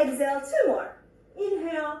 And exhale. 2 more.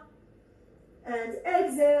 Inhale. And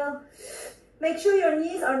exhale. Make sure your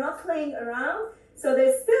knees are not playing around, so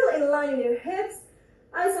they're still in line with your hips.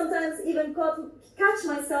 I sometimes even catch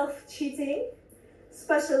myself cheating,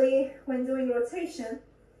 especially when doing rotation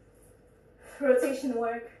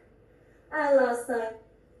work. And last time,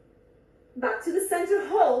 back to the center,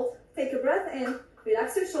 hold, take a breath in,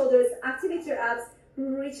 relax your shoulders, activate your abs,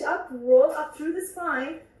 reach up, roll up through the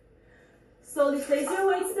spine, slowly place your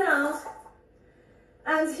weights down.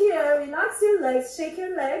 And here, relax your legs, shake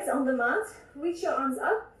your legs on the mat, reach your arms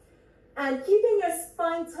up, and keeping your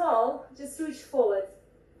spine tall, just reach forward.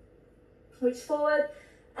 Reach forward,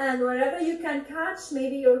 and wherever you can catch,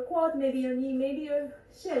 maybe your quad, maybe your knee, maybe your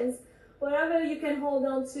shins, wherever you can hold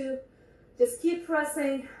on to, just keep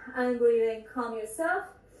pressing and breathing. Calm yourself,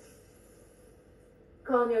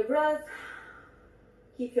 calm your breath,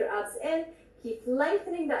 keep your abs in, keep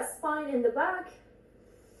lengthening that spine in the back.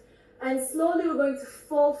 And slowly we're going to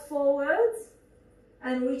fall forward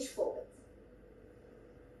and reach forward.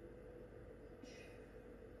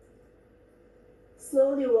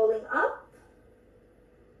 Slowly rolling up,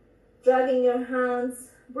 dragging your hands,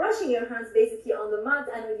 brushing your hands basically on the mat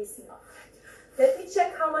and releasing up. Let me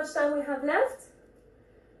check how much time we have left.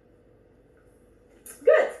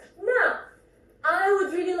 Good. Now, I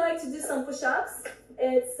would really like to do some push-ups.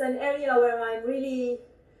 It's an area where I'm really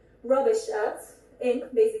rubbish at,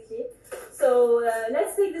 basically. So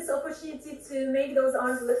let's take this opportunity to make those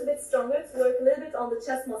arms a little bit stronger, to work a little bit on the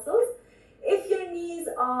chest muscles. If your knees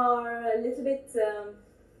are a little bit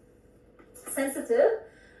sensitive,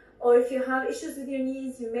 or if you have issues with your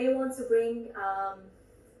knees, you may want to bring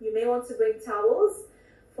towels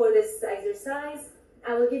for this exercise.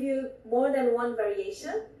 I will give you more than one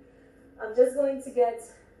variation. I'm just going to get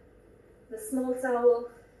the small towel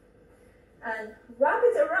and wrap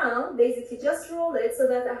it around, basically just roll it so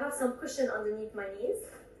that I have some cushion underneath my knees.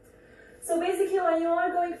 So basically when you are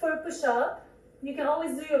going for a push-up, you can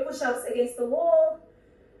always do your push-ups against the wall,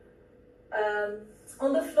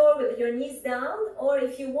 on the floor with your knees down, or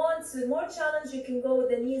if you want to more challenge, you can go with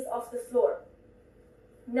the knees off the floor.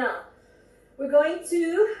 Now, we're going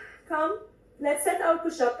to come, let's set our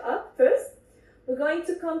push-up up first. We're going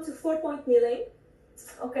to come to 4-point kneeling,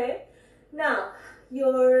 okay? Now,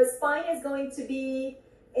 your spine is going to be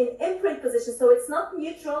in imprint position, so it's not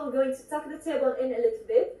neutral. We're going to tuck the table in a little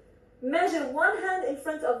bit. Measure one hand in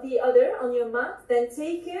front of the other on your mat, then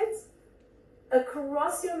take it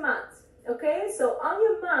across your mat, okay? So on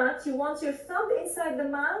your mat, you want your thumb inside the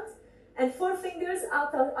mat and 4 fingers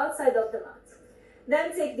outside of the mat.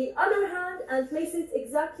 Then take the other hand and place it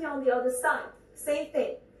exactly on the other side. Same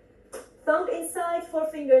thing. Thumb inside, 4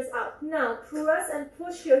 fingers out. Now, press and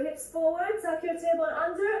push your hips forward, tuck your table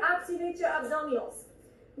under, activate your abdominals.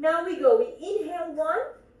 Now we go. We inhale 1,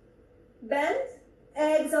 bend,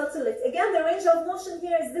 exhale to lift. Again, the range of motion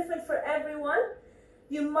here is different for everyone.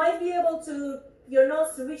 You might be able to, your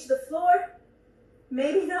nose to reach the floor,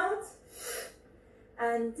 maybe not.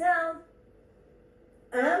 And down,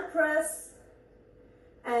 and press,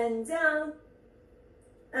 and down,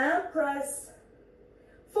 and press.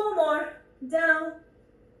 4 more, down,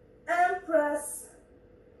 and press,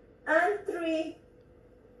 and 3.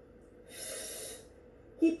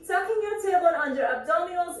 Keep tucking your tailbone under,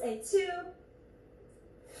 abdominals, and 2.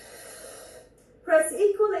 Press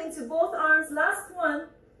equally into both arms, last one.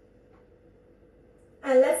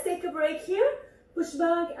 And let's take a break here. Push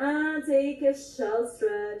back and take a shallow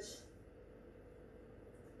stretch.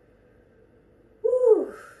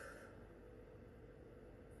 Woo.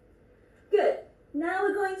 Good. Now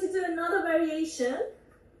we're going to do another variation.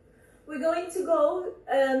 We're going to go,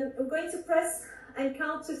 we're going to press and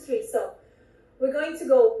count to 3. So we're going to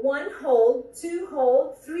go 1 hold, 2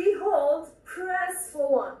 hold, 3 hold, press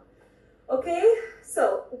for 1. Okay?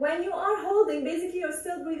 So when you are holding, basically you're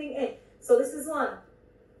still breathing in. So this is 1,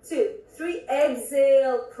 2, 3,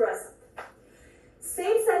 exhale, press up.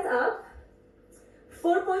 Same setup,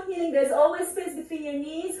 4-point kneeling. There's always space between your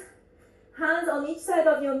knees, hands on each side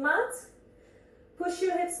of your mat. Push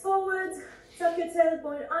your hips forward, tuck your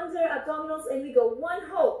tailbone under, abdominals, and we go 1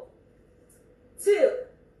 hold, 2,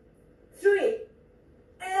 3,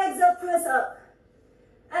 exhale, press up,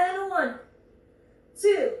 and 1,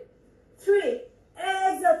 2, 3,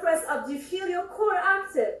 exhale, press up. Do you feel your core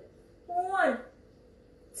active? 1,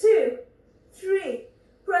 2, 3,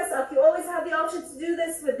 press up. You always have the option to do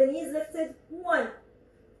this with the knees lifted. 1,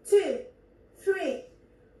 2, 3,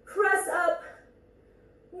 press up.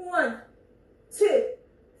 1, 2,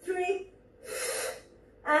 3,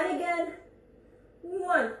 and again.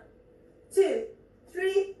 1, 2,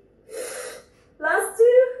 3. Last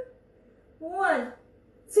 2. 1,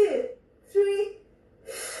 2, 3.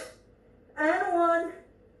 And 1,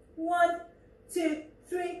 1, 2,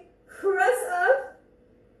 3. Press up.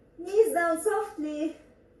 Knees down softly.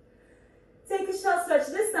 Take a shallow stretch.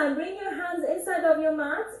 This time, bring your hands inside of your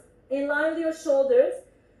mat, in line with your shoulders.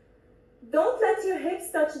 Don't let your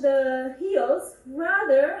hips touch the heels.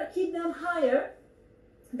 Rather, keep them higher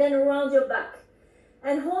than around your back.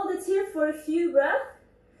 And hold it here for a few breaths.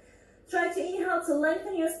 Try to inhale to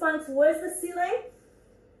lengthen your spine towards the ceiling.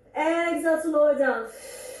 Exhale to lower down.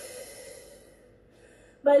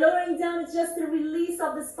 By lowering down, it's just a release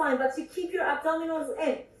of the spine, but you keep your abdominals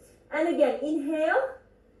in. And again, inhale.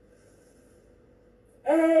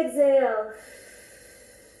 Exhale.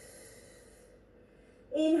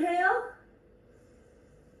 Inhale.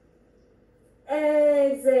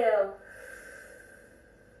 Exhale.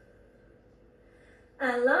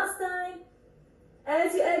 And last time.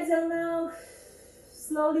 As you exhale now,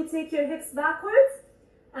 slowly take your hips backwards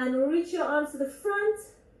And reach your arms to the front,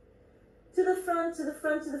 to the front, to the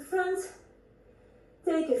front, to the front.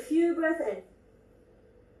 Take a few breaths in.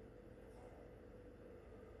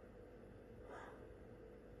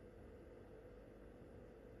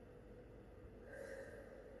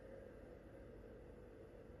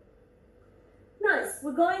 Nice.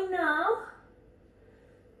 We're going now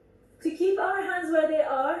to keep our hands where they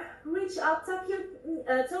are. Reach up, tuck your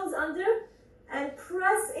toes under, and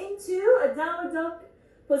press into a downward dog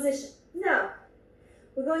position. Now,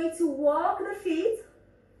 we're going to walk the feet.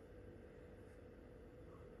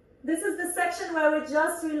 This is the section where we're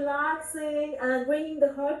just relaxing and bringing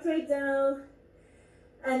the heart rate down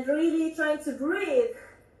and really trying to breathe.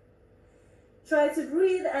 Try to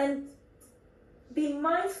breathe and be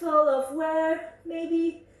mindful of where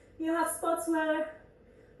maybe you have spots where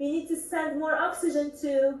you need to send more oxygen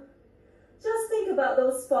to. Just think about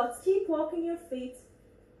those spots. Keep walking your feet.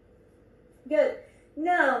 Good.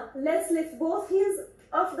 Now, let's lift both heels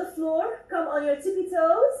off the floor. Come on your tippy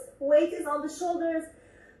toes. Weight is on the shoulders.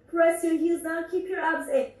 Press your heels down. Keep your abs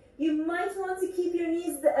in. You might want to keep your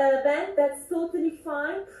knees bent. That's totally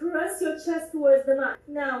fine. Press your chest towards the mat.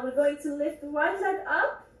 Now, we're going to lift the right leg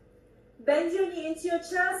up. Bend your knee into your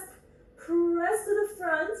chest. Press to the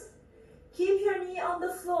front. Keep your knee on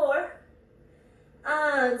the floor.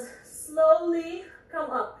 And slowly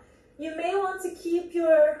come up. You may want to keep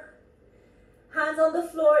your hands on the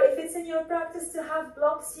floor. If it's in your practice to have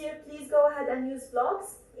blocks here, please go ahead and use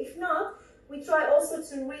blocks. If not, we try also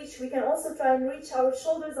to reach. We can also try and reach our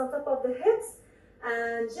shoulders on top of the hips.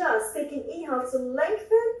 And just take an inhale to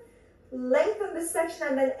lengthen this section,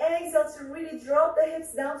 and then exhale to really drop the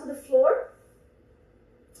hips down to the floor.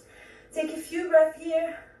 Take a few breaths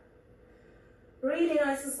here. Really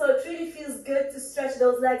nice and slow. It really feels good to stretch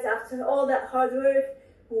those legs after all that hard work.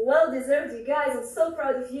 Well deserved, you guys. I'm so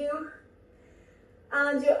proud of you.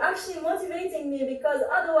 And you're actually motivating me, because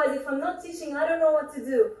otherwise, if I'm not teaching, I don't know what to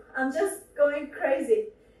do. I'm just going crazy.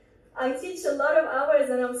 I teach a lot of hours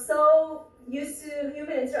and I'm so used to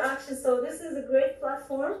human interaction. So this is a great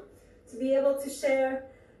platform to be able to share,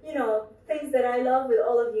 you know, things that I love with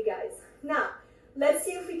all of you guys. Now, let's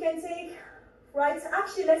see if we can take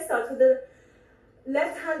actually, let's start with the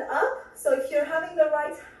left hand up. So if you're having the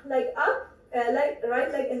right leg up,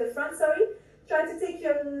 right leg in the front, sorry, try to take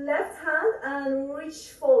your left hand and reach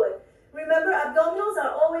forward. Remember, abdominals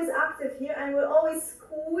are always active here, and we're always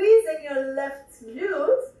squeezing your left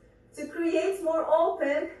glute to create more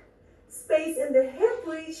open space in the hip.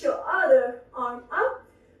 Reach your other arm up.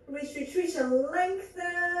 Reach, reach, reach, and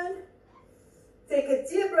lengthen. Take a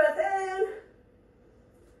deep breath in.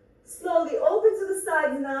 Slowly open to the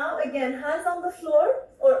sides now. Again, hands on the floor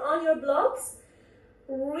or on your blocks.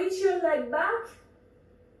 Reach your leg back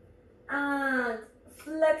and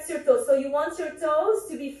flex your toes. So you want your toes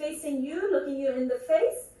to be facing you, looking you in the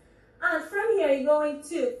face. And from here, you're going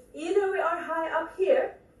to, either we are high up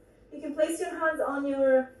here, you can place your hands on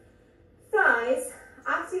your thighs,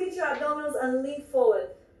 activate your abdominals and lean forward.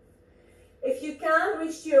 If you can,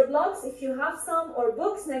 reach to your blocks if you have some, or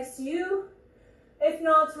books next to you. If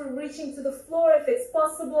not, we're reaching to the floor if it's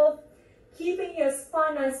possible. Keeping your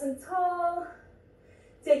spine nice and tall.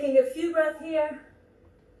 Taking a few breaths here.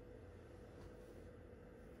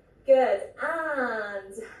 Good.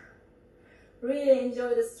 And really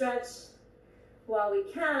enjoy the stretch while we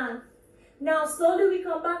can. Now slowly we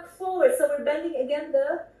come back forward. So we're bending again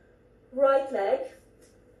the right leg.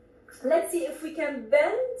 Let's see if we can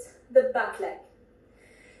bend the back leg.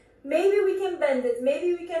 Maybe we can bend it,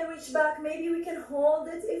 maybe we can reach back, maybe we can hold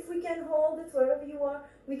it. If we can hold it wherever you are,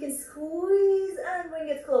 we can squeeze and bring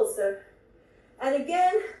it closer. And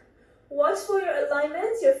again, watch for your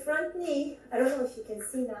alignment. Your front knee, I don't know if you can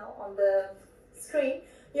see now on the screen,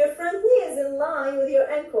 your front knee is in line with your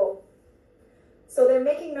ankle. So they're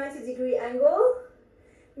making 90-degree angle.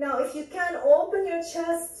 Now if you can, open your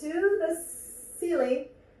chest to the ceiling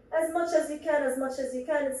as much as you can, as much as you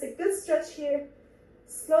can. It's a good stretch here.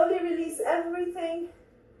 Slowly release everything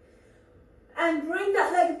and bring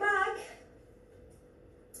that leg back.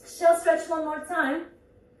 Shell stretch one more time.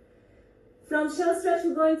 From shell stretch,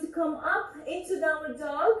 we're going to come up into downward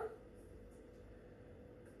dog.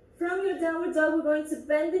 From your downward dog, we're going to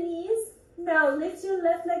bend the knees. Now lift your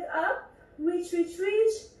left leg up. Reach, reach,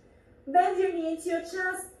 reach. Bend your knee into your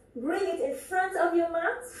chest. Bring it in front of your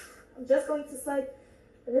mat. I'm just going to slide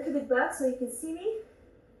a little bit back so you can see me.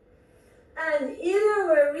 And either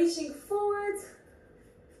we're reaching forward,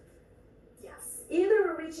 yes, either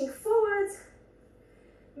we're reaching forward,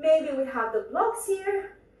 maybe we have the blocks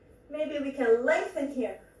here, maybe we can lengthen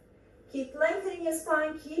here. Keep lengthening your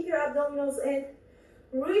spine, keep your abdominals in,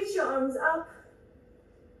 reach your arms up,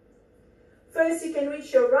 First, you can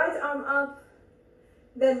reach your right arm up,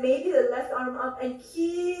 then maybe the left arm up, and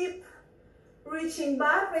keep reaching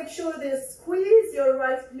back. Make sure to squeeze your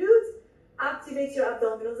right glute, activate your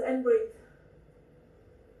abdominals, and breathe.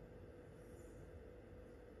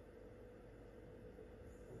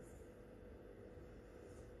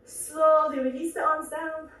 Slowly release the arms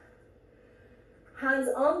down. Hands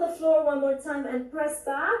on the floor one more time and press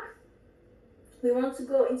back. We want to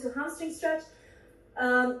go into hamstring stretch.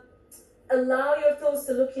 Allow your toes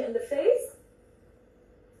to look you in the face.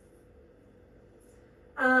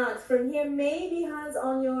 And from here, maybe hands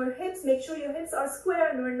on your hips. Make sure your hips are square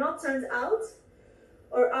and we're not turned out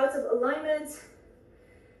or out of alignment.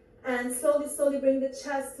 And slowly, slowly bring the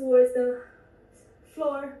chest towards the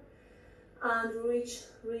floor. And reach,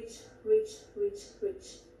 reach, reach, reach, reach.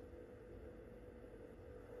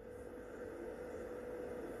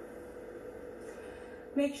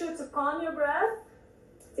 Make sure to calm your breath.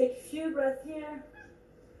 Take a few breaths here.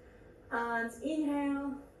 And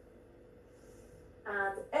inhale.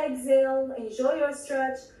 And exhale. Enjoy your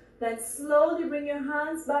stretch. Then slowly bring your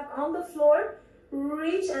hands back on the floor.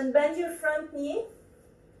 Reach and bend your front knee.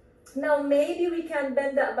 Now maybe we can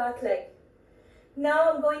bend that back leg.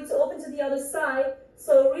 Now I'm going to open to the other side.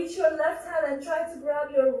 So reach your left hand and try to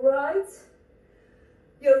grab your right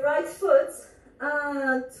foot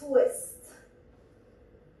and twist.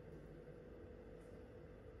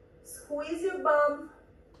 Squeeze your bum.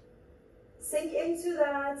 Sink into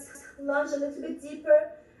that. Lunge a little bit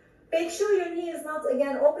deeper. Make sure your knee is not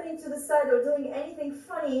again opening to the side or doing anything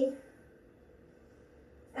funny.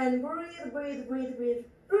 And breathe, breathe, breathe, breathe,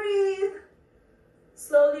 breathe.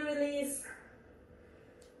 Slowly release.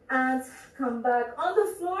 And come back on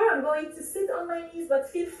the floor. I'm going to sit on my knees, but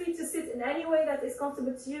feel free to sit in any way that is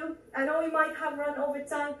comfortable to you. I know we might have run over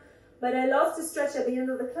time, but I love to stretch at the end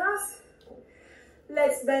of the class.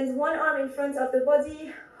 Let's bend one arm in front of the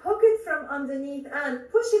body, hook it from underneath and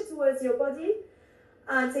push it towards your body.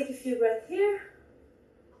 And take a few breaths here.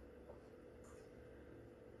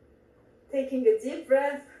 Taking a deep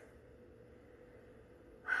breath.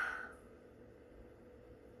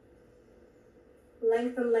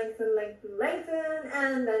 Lengthen, lengthen, lengthen, lengthen,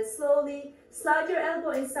 and then slowly slide your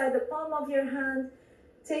elbow inside the palm of your hand.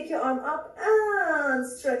 Take your arm up and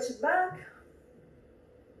stretch it back.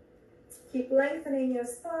 Keep lengthening your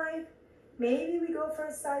spine. Maybe we go for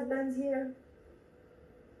a side bend here.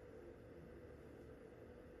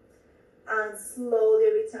 And slowly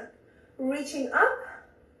return. Reaching up.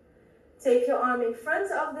 Take your arm in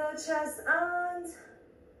front of the chest and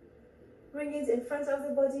bring it in front of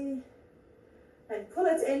the body. And pull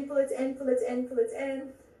it in, pull it in, pull it in, pull it in.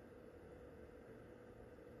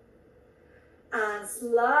 And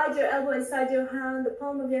slide your elbow inside your hand, the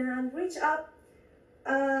palm of your hand. Reach up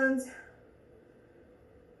and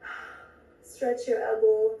stretch your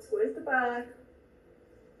elbow towards the back.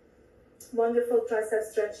 Wonderful tricep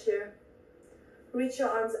stretch here. Reach your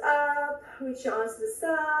arms up, reach your arms to the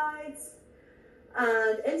sides.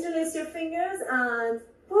 And interlace your fingers and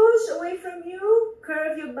push away from you,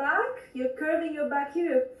 curve your back. You're curving your back here.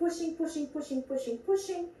 You're pushing, pushing, pushing, pushing,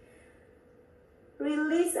 pushing.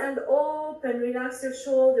 Release and open. Relax your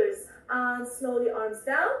shoulders and slowly arms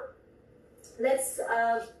down. Let's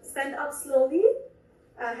stand up slowly.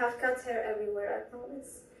 I have cut hair everywhere, I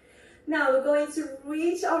promise. Now we're going to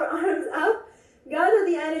reach our arms up. Gather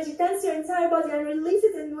the energy, tense your entire body and release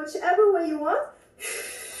it in whichever way you want.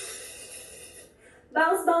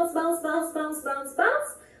 Bounce, bounce, bounce, bounce, bounce, bounce,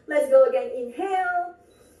 bounce. Let's go again. Inhale.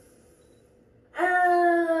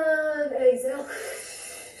 And exhale.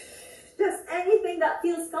 Just anything that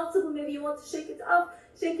feels comfortable. Maybe you want to shake it off.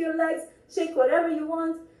 Shake your legs. Shake whatever you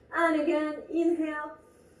want. And again, inhale.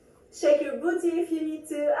 Shake your booty if you need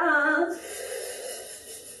to. And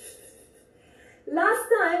last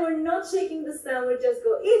time, we're not shaking this time. We just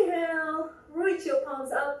go inhale. Reach your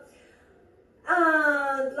palms up.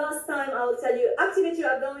 And last time I'll tell you, activate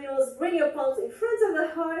your abdominals, bring your palms in front of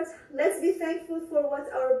the heart. Let's be thankful for what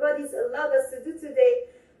our bodies allowed us to do today.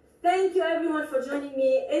 Thank you everyone for joining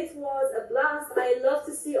me. It was a blast. I love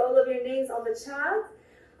to see all of your names on the chat.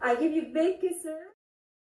 I give you big kisses.